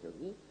Sahaja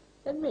Yogi,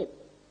 then maybe.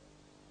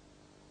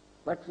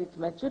 But with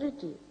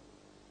maturity,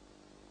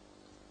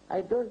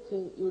 I don't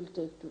think you will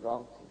take to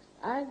wrong things.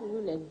 And you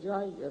will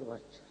enjoy your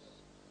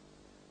virtues.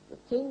 The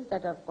things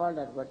that are called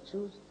as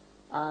virtues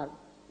are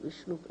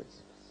Vishnu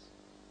principles.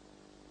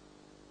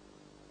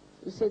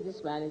 You say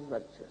this man is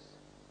virtuous.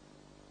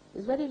 He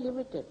is very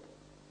limited.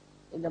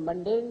 In the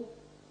mundane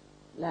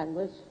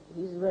language,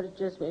 he is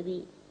virtuous,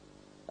 maybe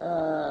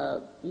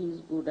he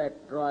is good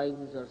at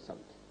drawings or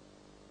something.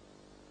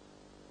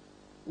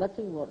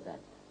 Nothing more than that.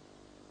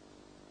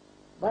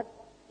 But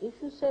if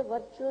you say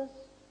virtuous,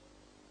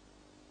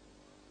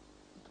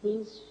 it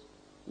means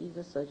he is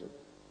a Sahaja Yogi.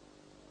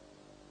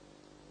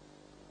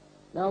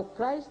 Now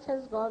Christ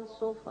has gone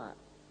so far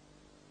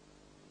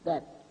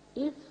that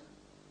if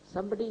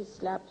somebody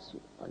slaps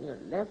you on your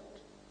left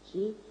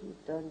cheek, you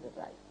turn the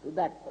right to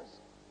that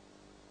person.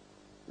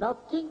 Now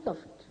think of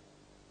it,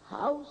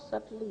 how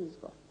subtly he's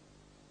gone.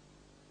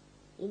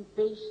 In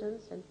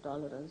patience and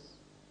tolerance.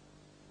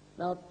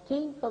 Now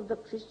think of the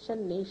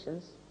Christian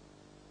nations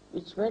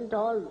which went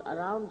all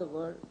around the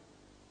world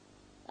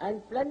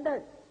and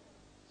plundered.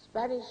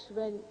 Spanish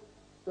went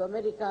to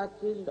America,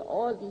 killed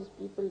all these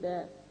people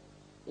there.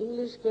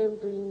 English came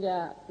to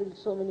India, killed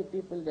so many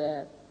people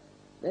there.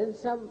 Then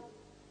some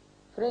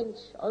French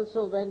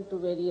also went to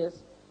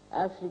various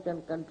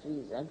African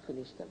countries and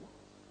finished them.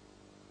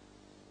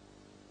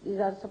 These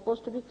are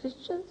supposed to be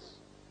Christians.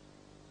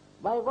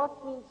 By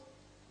what means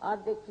are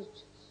they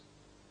Christians?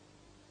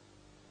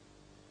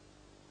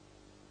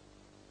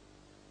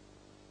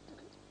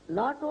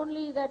 Not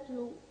only that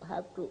you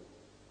have to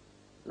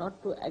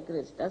not to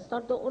aggress, that's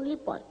not the only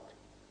point.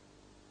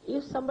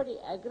 If somebody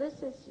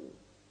aggresses you,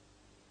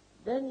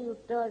 then you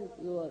turn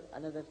your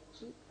another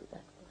cheek to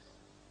that person.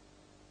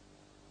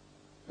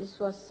 This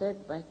was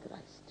said by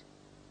Christ.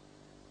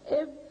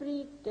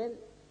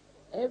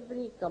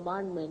 Every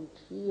commandment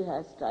he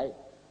has tried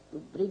to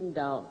bring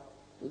down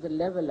to the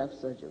level of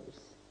Sahaja Yoga.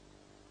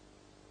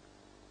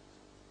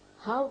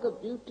 How the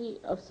beauty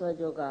of Sahaja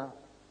Yoga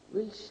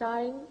will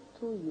shine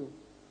through you,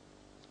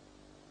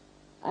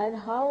 and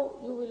how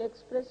you will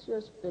express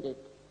your spirit,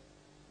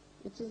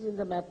 which is in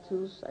the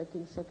Matthew's, I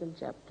think, 2nd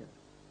chapter,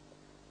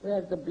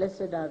 where the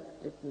blessed are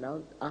written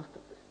out after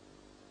that.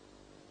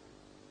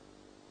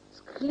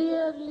 It's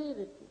clearly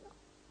written down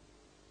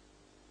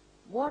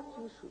what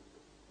you should do,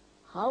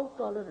 how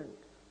tolerant,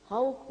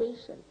 how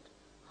patient,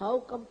 how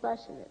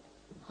compassionate,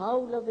 how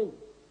loving.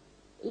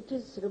 It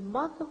is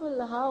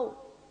remarkable how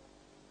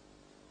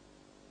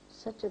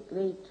such a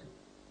great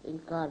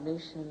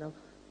incarnation of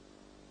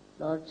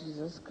Lord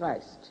Jesus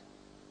Christ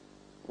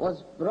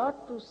was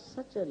brought to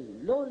such a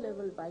low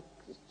level by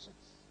Christians.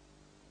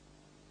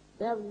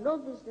 They have no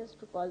business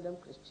to call them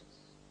Christians.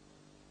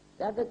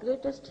 They are the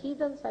greatest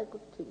heathens I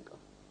could think of.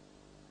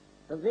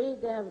 The way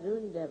they have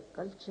ruined their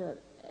culture,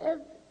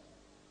 everything.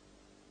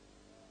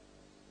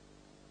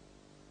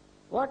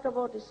 What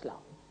about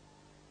Islam?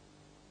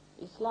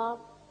 Islam,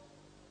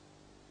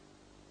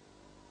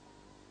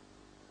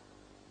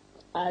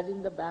 as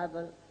in the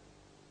Bible,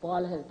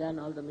 Paul has done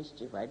all the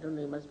mischief. I don't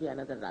know, he must be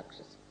another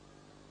Rakshasa.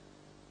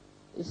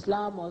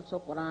 Islam also,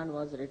 Quran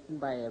was written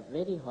by a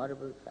very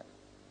horrible fellow.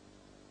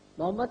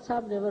 Muhammad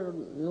Sahib never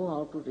knew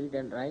how to read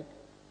and write,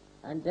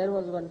 and there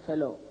was one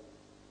fellow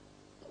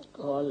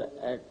called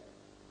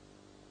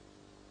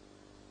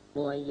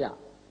Muayya.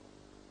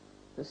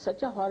 was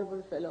such a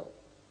horrible fellow,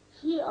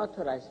 he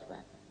authorized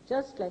ban,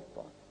 just like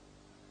Paul.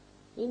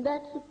 In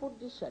that he put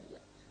the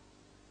Shariat.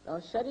 Now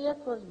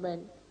Shariat was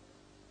meant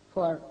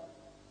for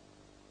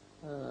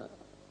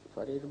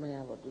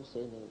Jeremiah, what do you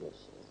say in English?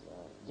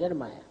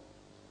 Jeremiah.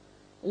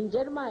 In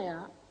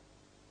Jeremiah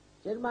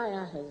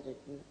has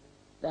written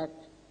that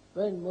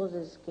when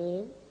Moses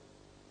came,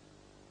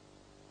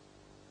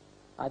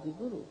 Adi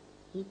Guru,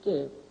 he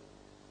came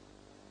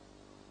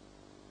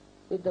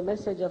with the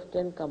message of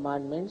 10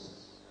 commandments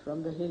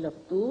from the hill of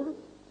Tur.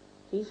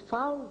 He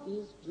found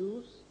these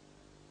Jews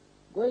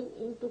going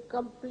into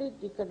complete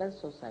decadent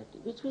society,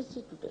 which we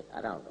see today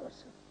around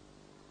ourselves.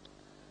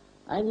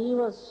 And he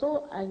was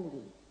so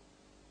angry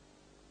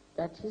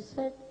that he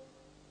said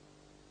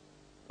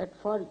that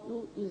for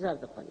you these are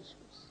the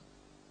punishments.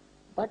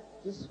 But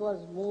this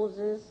was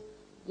Moses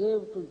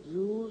gave to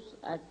Jews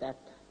at that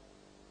time,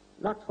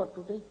 not for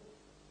today.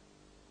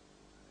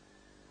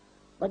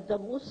 But the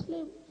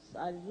Muslims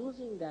are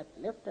using that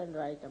left and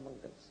right among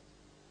themselves.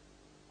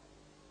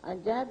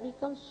 And they have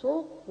become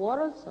so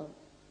quarrelsome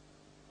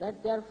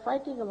that they are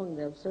fighting among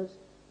themselves,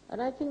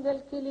 and I think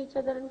they'll kill each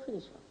other and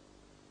finish off.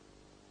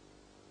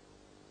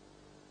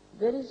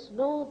 There is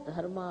no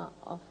dharma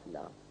of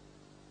love.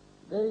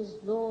 There is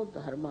no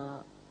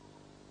dharma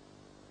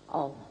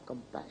of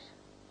compassion.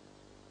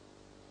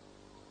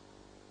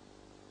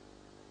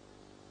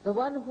 The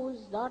one who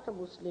is not a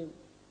Muslim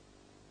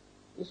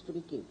is to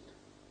be killed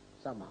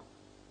somehow.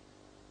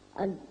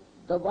 And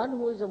the one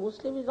who is a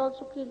Muslim is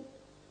also killed,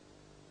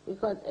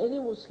 because any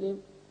Muslim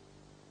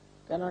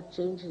cannot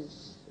change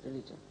his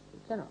religion. He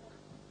cannot.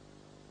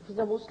 If he's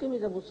a Muslim,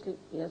 he's a Muslim.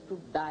 He has to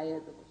die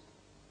as a Muslim.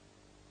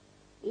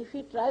 If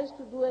he tries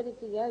to do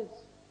anything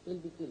else, he'll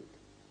be killed.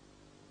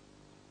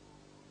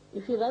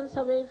 If he runs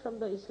away from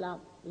the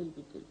Islam, he'll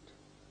be killed.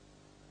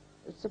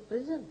 It's a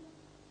prison.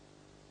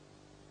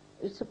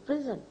 It's a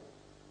prison.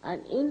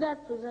 And in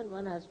that prison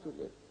one has to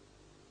live.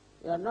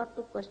 You are not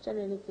to question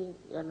anything,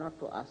 you are not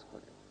to ask for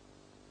it.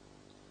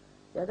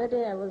 The other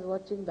day I was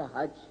watching the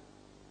Hajj,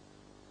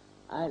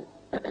 and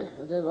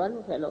there was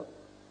one fellow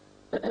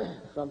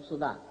from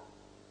Sudan.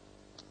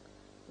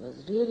 He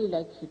was really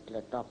like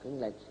Hitler, talking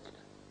like Hitler.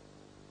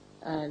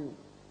 And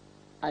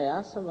I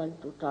asked someone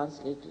to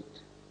translate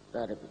it to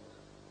Arabic.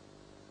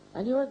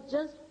 And he was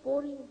just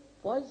pouring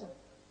poison.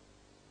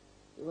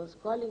 He was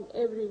calling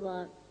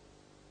everyone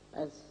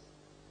as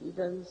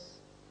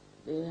heathens.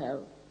 They have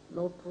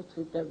no truth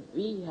with them.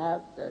 We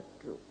have the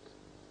truth.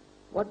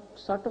 What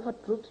sort of a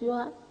truth you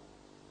have?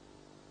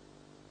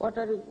 What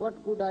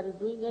good are you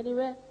doing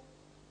anywhere?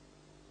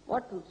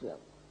 What truth you have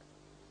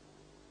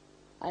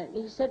got? And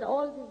he said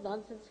all these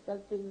nonsensical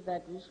things,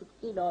 that we should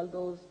kill all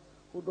those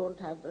who don't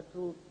have the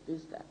truth,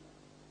 this, that.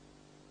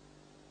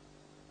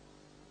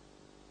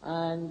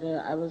 And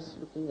I was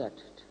looking at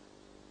it.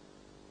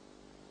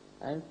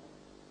 And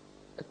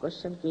a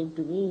question came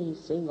to me, he's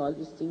saying all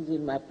these things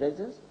in my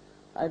presence.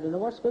 I don't know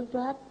what's going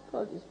to happen to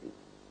all these people.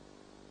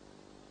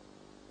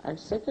 And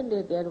second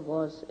day there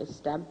was a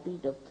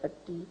stampede of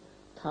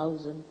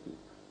 30,000 people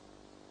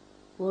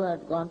who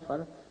had gone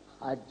for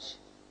Hajj.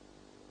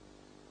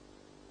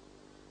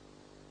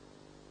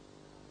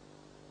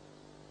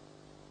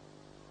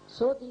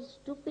 So these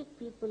stupid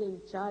people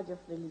in charge of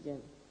religion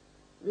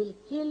will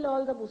kill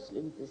all the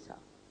Muslims this hour,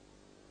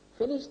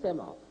 finish them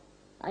off,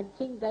 and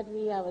think that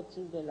we have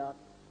achieved a lot.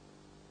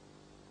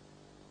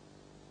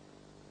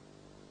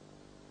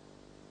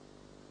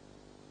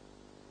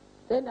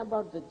 Then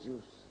about the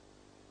Jews.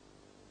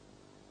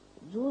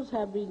 Jews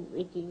have been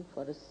waiting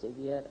for a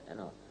Savior and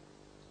all.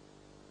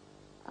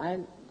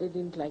 And they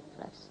didn't like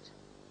Christ.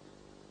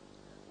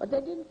 But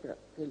they didn't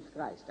kill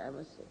Christ, I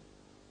must say.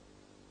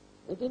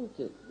 They didn't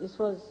kill. This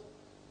was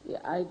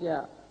the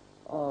idea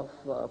of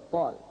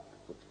Paul to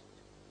put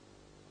it.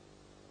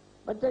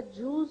 But the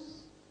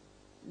Jews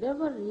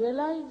never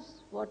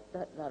realized what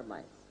the dharma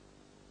is,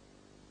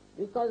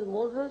 because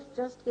Moses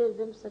just gave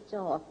them such a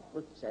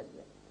horrible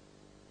chariot.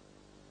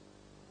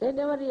 They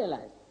never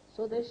realized.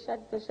 So they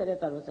shut the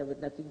Shariat almost with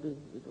nothing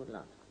doing, we do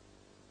not.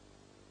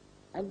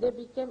 And they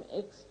became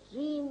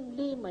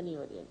extremely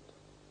money-oriented,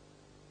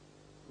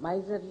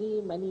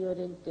 miserly,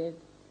 money-oriented.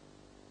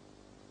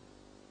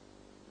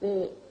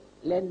 They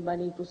lend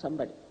money to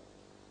somebody.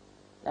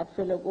 That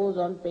fellow goes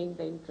on paying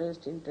the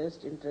interest,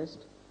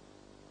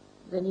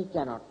 then he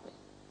cannot pay.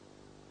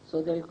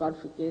 So they will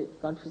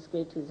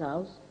confiscate his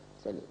house,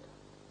 sell it.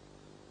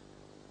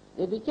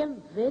 They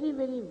became very,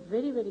 very,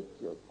 very, very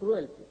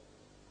cruel people.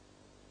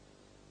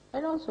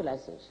 And also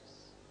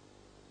licentious.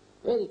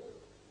 Very cruel.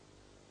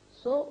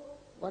 So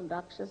one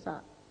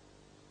Rakshasa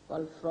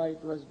called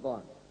Freud was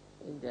born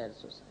in their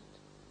society.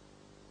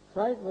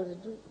 Freud was a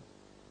Jew.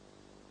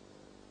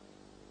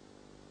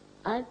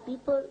 And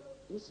people,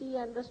 you see, he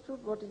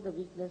understood what is the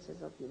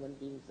weaknesses of human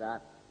beings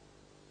are.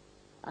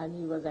 And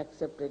he was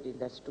accepted in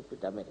that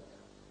stupid America,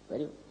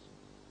 very much.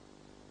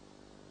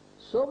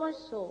 So much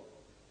so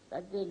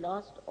that they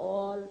lost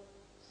all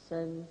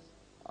sense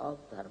of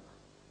dharma.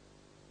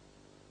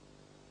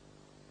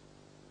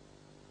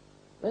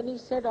 When he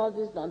said all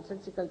these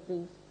nonsensical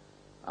things,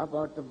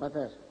 about the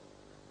mother,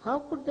 how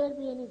could there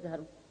be any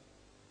dharma?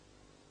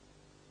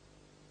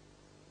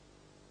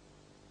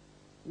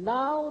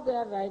 Now they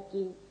are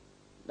writing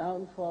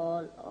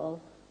downfall of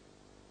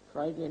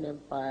Freudian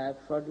empire,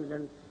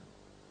 fraudulent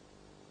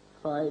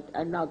Freud,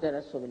 and now there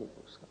are so many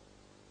books.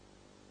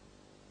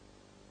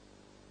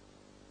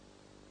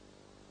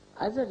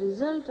 As a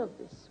result of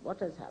this, what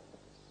has happened?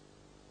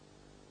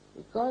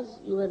 Because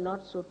you were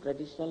not so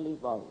traditionally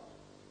bound,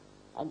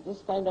 and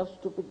this kind of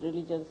stupid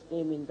religions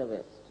came in the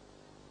West.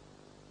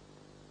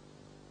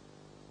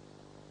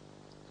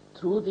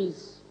 Through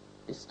these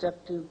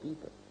destructive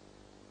people.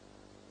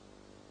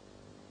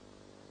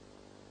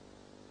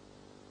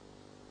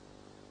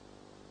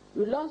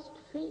 You lost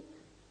faith,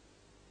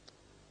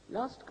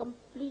 lost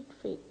complete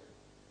faith.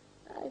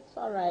 It's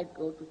all right,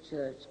 go to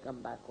church,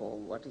 come back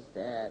home, what is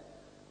there?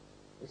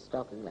 It's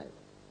talking like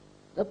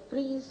that. The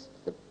priests,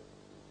 the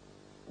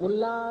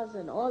mullahs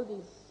and all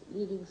these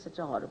leading such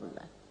a horrible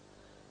life.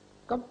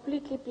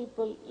 Completely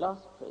people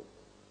lost faith.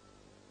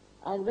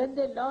 And when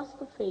they lost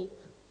the faith,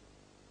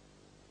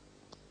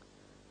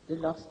 they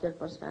lost their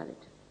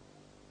personality.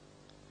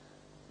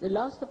 They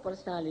lost the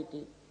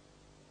personality,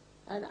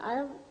 and I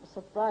am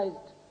surprised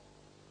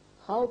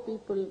how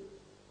people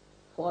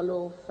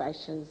follow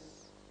fashions,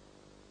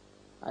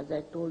 as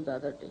I told the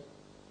other day.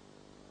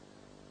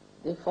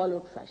 They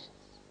followed fashions.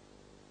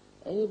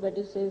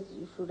 Anybody says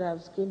you should have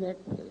skinhead,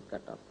 they'll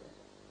cut off their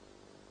hair.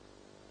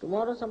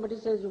 Tomorrow somebody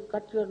says you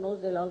cut your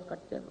nose, they'll all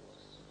cut their nose.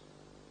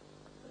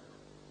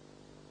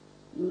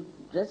 You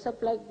dress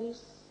up like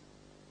this,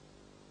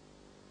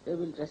 they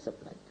will dress up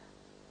like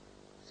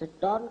that. Say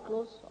torn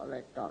clothes, all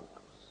right, torn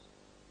clothes.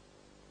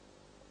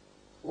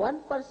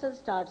 One person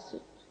starts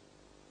it,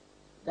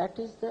 that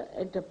is the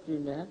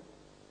entrepreneur,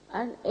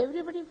 and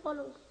everybody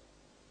follows.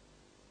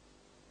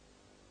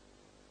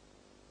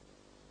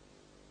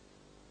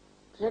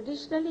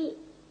 Traditionally,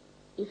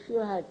 if you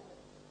had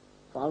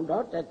found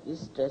out that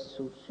this dress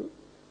suits you,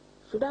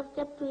 should have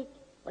kept to it.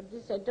 But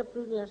these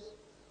entrepreneurs,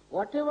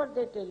 whatever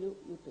they tell you,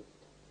 you take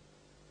it.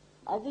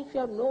 As if you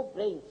have no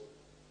brains,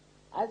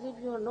 as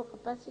if you have no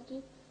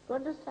capacity to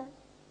understand.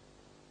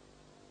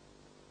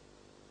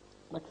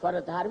 But for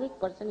a dharmic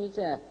person, he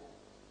says,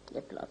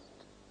 get lost.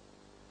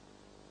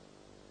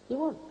 He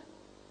won't.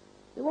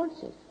 He won't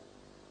say.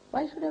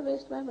 Why should I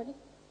waste my money?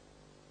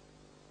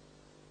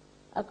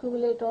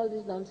 Accumulate all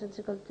these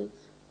nonsensical things.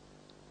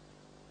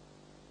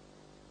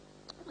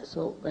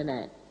 So when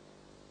I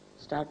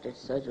started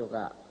Sahaja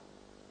Yoga,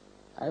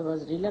 I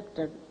was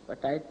reluctant,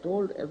 but I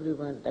told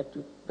everyone that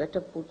you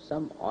better put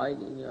some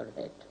oil in your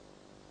head.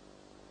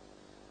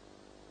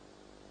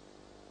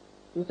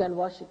 You can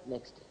wash it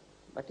next day,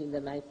 but in the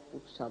night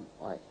put some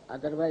oil.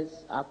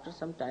 Otherwise, after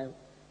some time,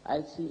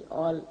 I'll see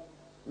all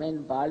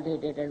men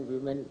bald-headed and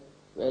women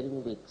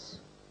wearing wigs.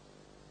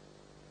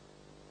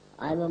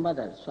 I am a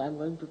mother, so I am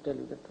going to tell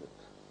you the truth.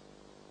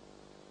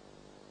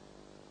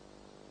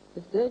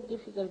 With great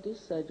difficulty,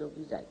 Sahaja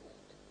Yogi is like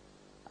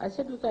that. I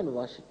said, you can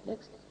wash it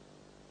next day.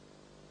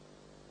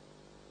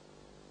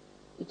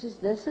 It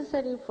is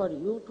necessary for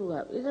you to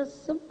have, it's a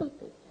simple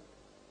thing.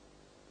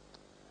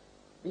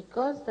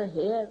 Because the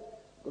hair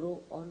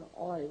grow on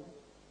oil,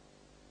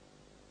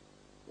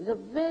 it's a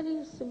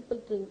very simple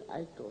thing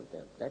I told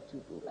them that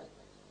you do like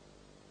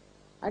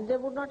that. And they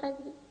would not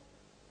agree.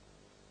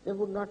 They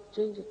would not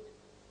change it.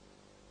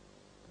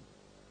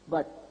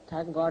 But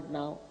thank God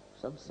now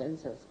some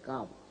sense has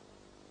come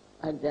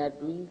and they are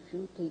doing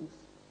few things.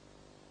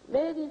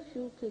 Very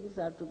few things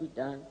are to be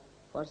done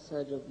for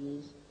Sahaja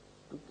Yogis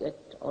to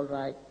get all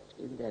right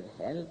in their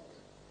health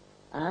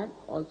and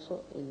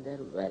also in their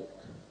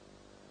wealth.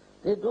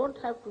 They don't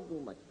have to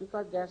do much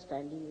because they are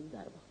standing in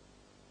Dharma.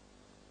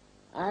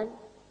 And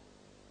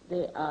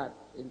they are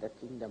in the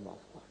kingdom of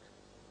God.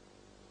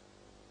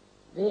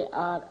 They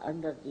are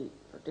under the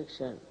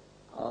protection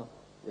of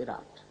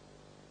Virat.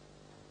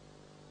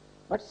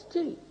 But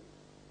still,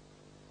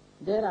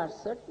 there are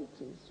certain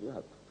things you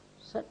have to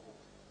do. Certain.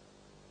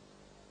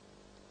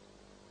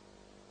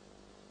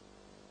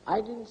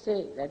 I didn't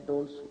say that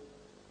don't smoke.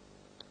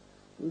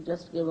 You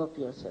just gave up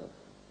yourself.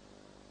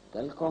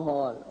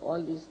 Alcohol,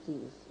 all these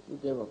things, you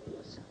gave up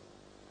yourself.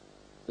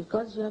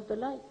 Because you have the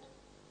light.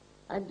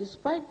 And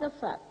despite the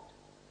fact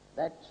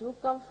that you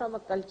come from a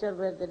culture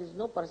where there is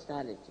no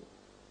personality,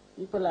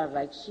 people are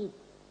like sheep,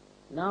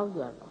 now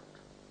you are not.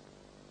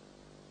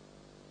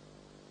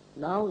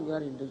 Now you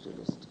are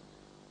individualistic.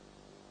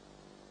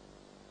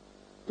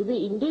 To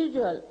be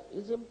individual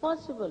is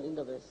impossible in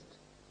the West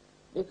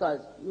because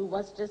you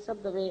must dress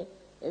up the way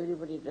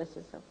everybody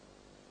dresses up.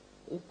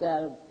 If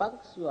there are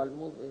punks, you all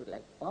move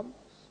like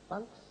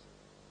punks.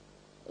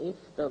 If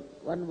the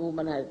one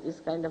woman has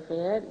this kind of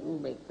hair, you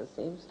make the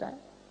same style.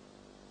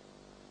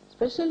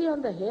 Especially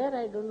on the hair,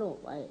 I don't know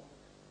why.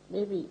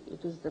 Maybe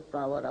it is the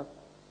power of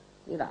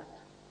Virat.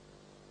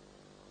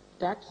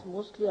 It acts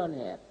mostly on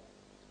hair.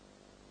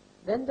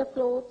 Then the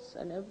clothes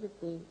and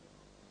everything,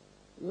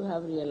 you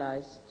have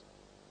realized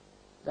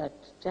that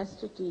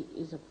chastity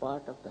is a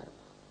part of Dharma.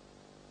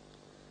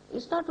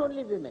 It's not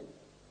only women.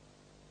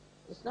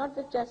 It's not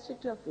the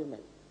chastity of women,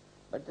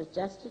 but the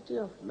chastity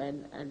of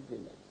men and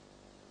women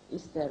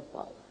is their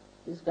power,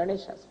 is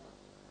Ganesha's power.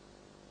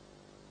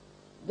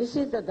 This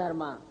is the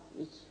dharma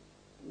which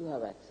you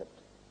have accepted.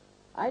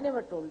 I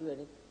never told you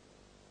anything,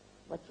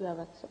 but you have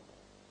accepted.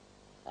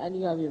 And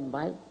you have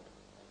imbibed,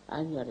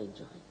 and you are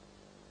enjoying.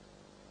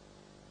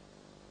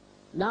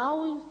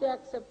 Now if they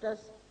accept us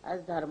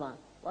as dharma,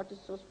 what is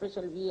so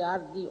special? We are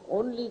the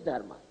only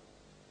dharma.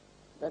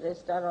 The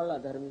rest are all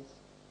adharmis.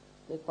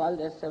 They call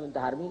themselves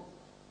dharmic.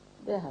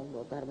 They have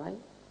no dharma.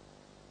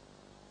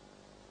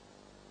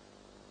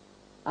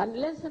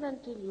 Unless and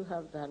until you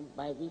have dharma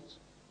by which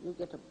you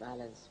get a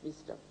balance,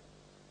 wisdom,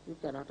 you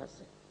cannot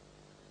ascend.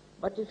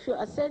 But if you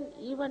ascend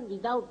even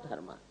without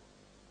dharma,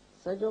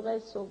 Sahaja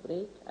is so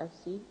great. I've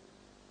seen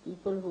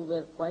people who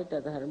were quite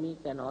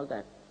adharmic and all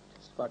that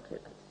just got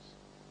realization.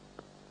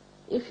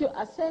 If you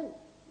ascend,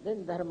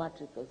 then dharma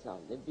trickles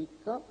down. They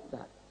become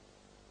dharma.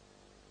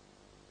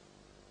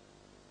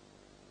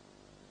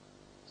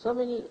 So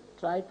many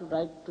try to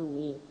write to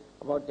me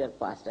about their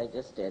past. I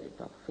just tear it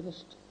off.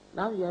 Finished.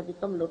 Now you have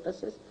become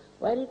lotuses.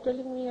 Why are you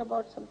telling me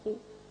about something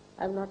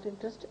I am not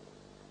interested?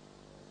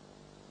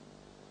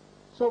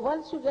 So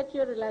once you get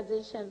your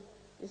realization,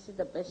 this is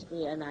the best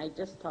way, and I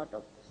just thought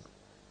of this.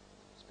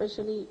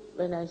 Especially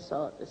when I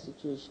saw the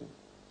situation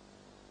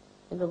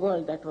in the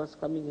world that was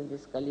coming in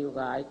this Kali Yuga,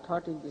 I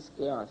thought in this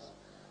chaos,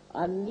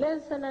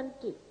 unless and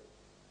until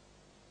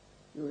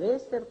you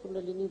raise their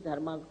Kundalini,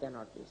 Dharma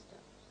cannot be established.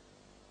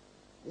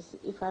 This,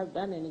 if I have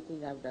done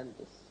anything, I have done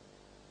this.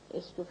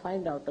 Is to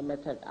find out a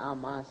method,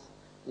 mass,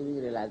 giving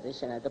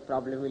realization, and the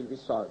problem will be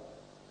solved.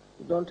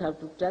 You don't have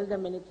to tell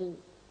them anything.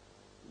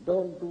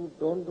 Don't do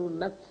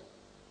nothing.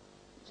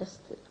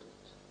 Just do it.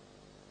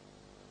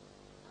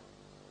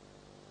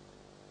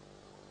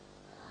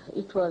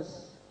 It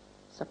was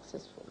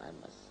successful, I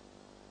must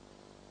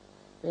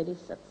say. Very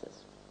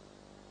successful.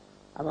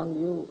 Among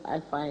you,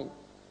 I find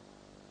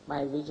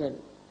my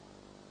vision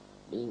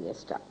being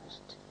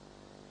established.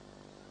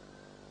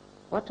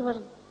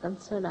 Whatever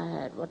concern I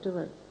had,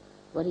 whatever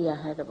worry I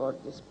had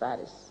about this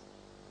Paris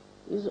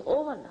is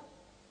over now.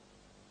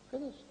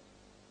 Finished.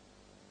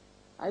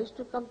 I used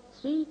to come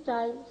 3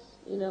 times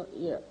in a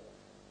year,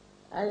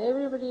 and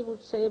everybody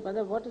would say,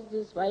 Mother, what is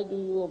this? Why do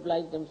you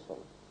oblige them so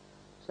much?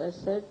 So I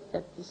said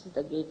that this is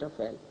the gate of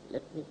hell.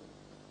 Let me.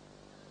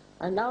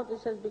 And now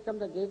this has become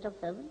the gate of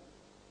heaven.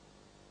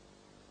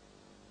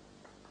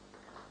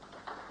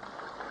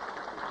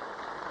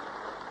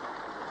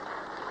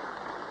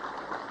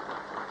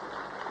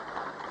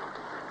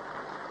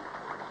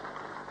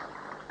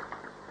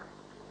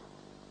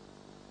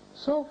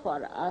 So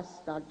for us,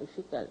 not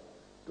difficult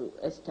to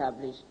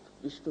establish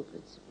Vishnu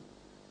principle,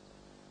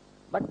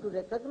 but to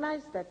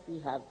recognize that we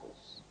have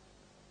those.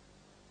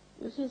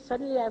 You see,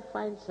 suddenly I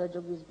find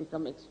Sahajogis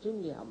become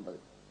extremely humble,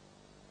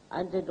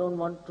 and they don't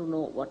want to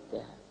know what they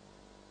have.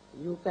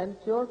 You can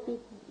cure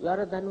people. You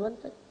are a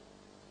Dhanvantari.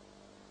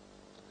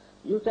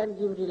 You can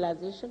give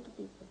realization to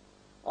people.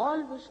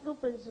 All Vishnu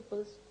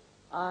principles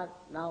are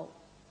now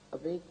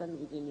awakened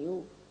within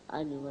you,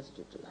 and you must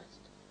utilize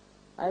it.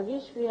 I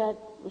wish we had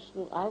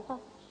Vishnu. Aayega?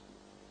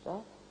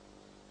 Sir?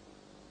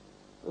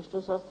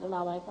 Vishnu Sahasra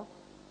Naam aayega?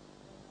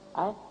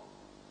 Aye?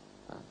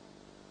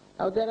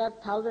 Now there are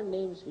 1,000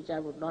 names which I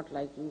would not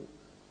like you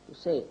to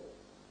say,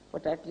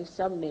 but at least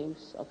some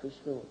names of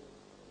Vishnu,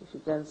 if you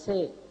can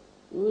say,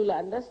 you will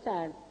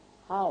understand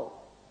how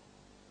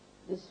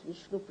this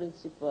Vishnu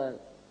principle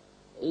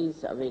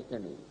is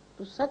awakening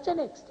to such an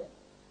extent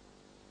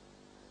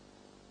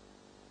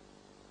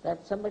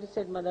that somebody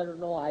said, Mother,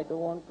 no, I don't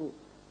want to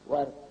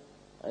work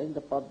in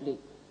the public.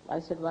 I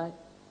said, why?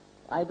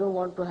 I don't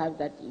want to have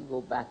that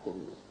ego back in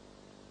me.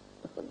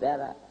 They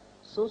are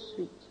so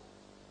sweet.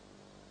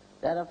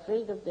 They are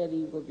afraid of their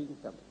ego being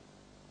coming.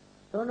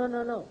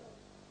 No.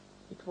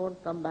 It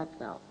won't come back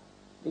now,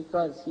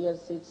 because here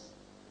sits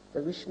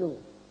the Vishnu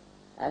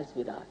as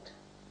Virat.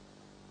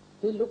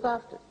 He'll look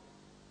after it.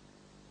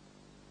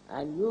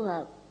 And you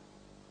have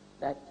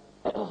that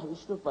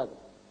Vishnu Pada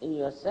in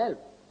yourself.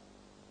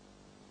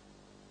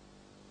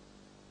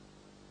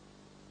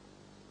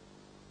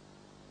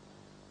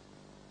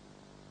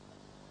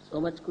 So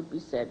much could be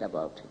said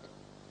about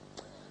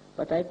it.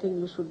 But I think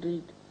you should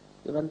read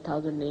the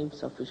 1,000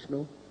 names of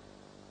Vishnu.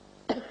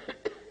 And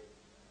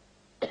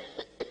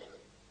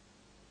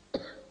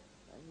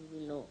you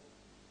will know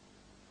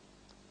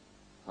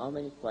how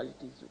many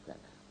qualities you can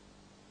have.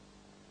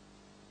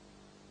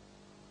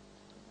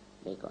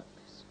 May God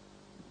bless you.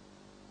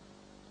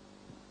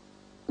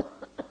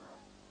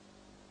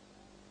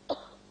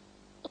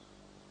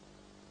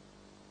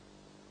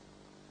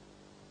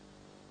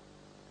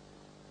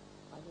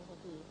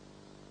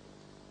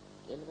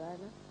 Elga है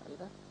ना,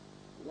 अलगा,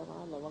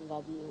 वहाँ लवंग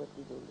आदि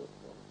वती दूर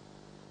देखते हैं,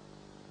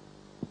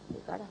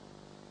 देखा ना?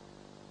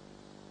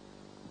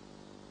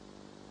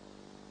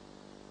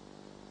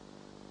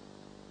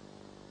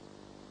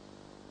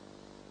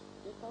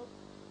 देखा?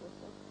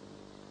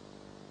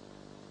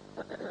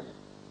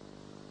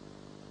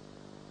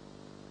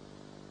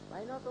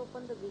 Why not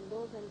open the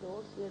windows and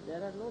doors here?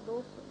 There are no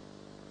doors.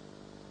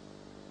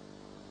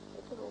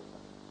 शुरू होगा।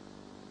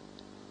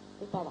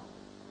 सीताराम।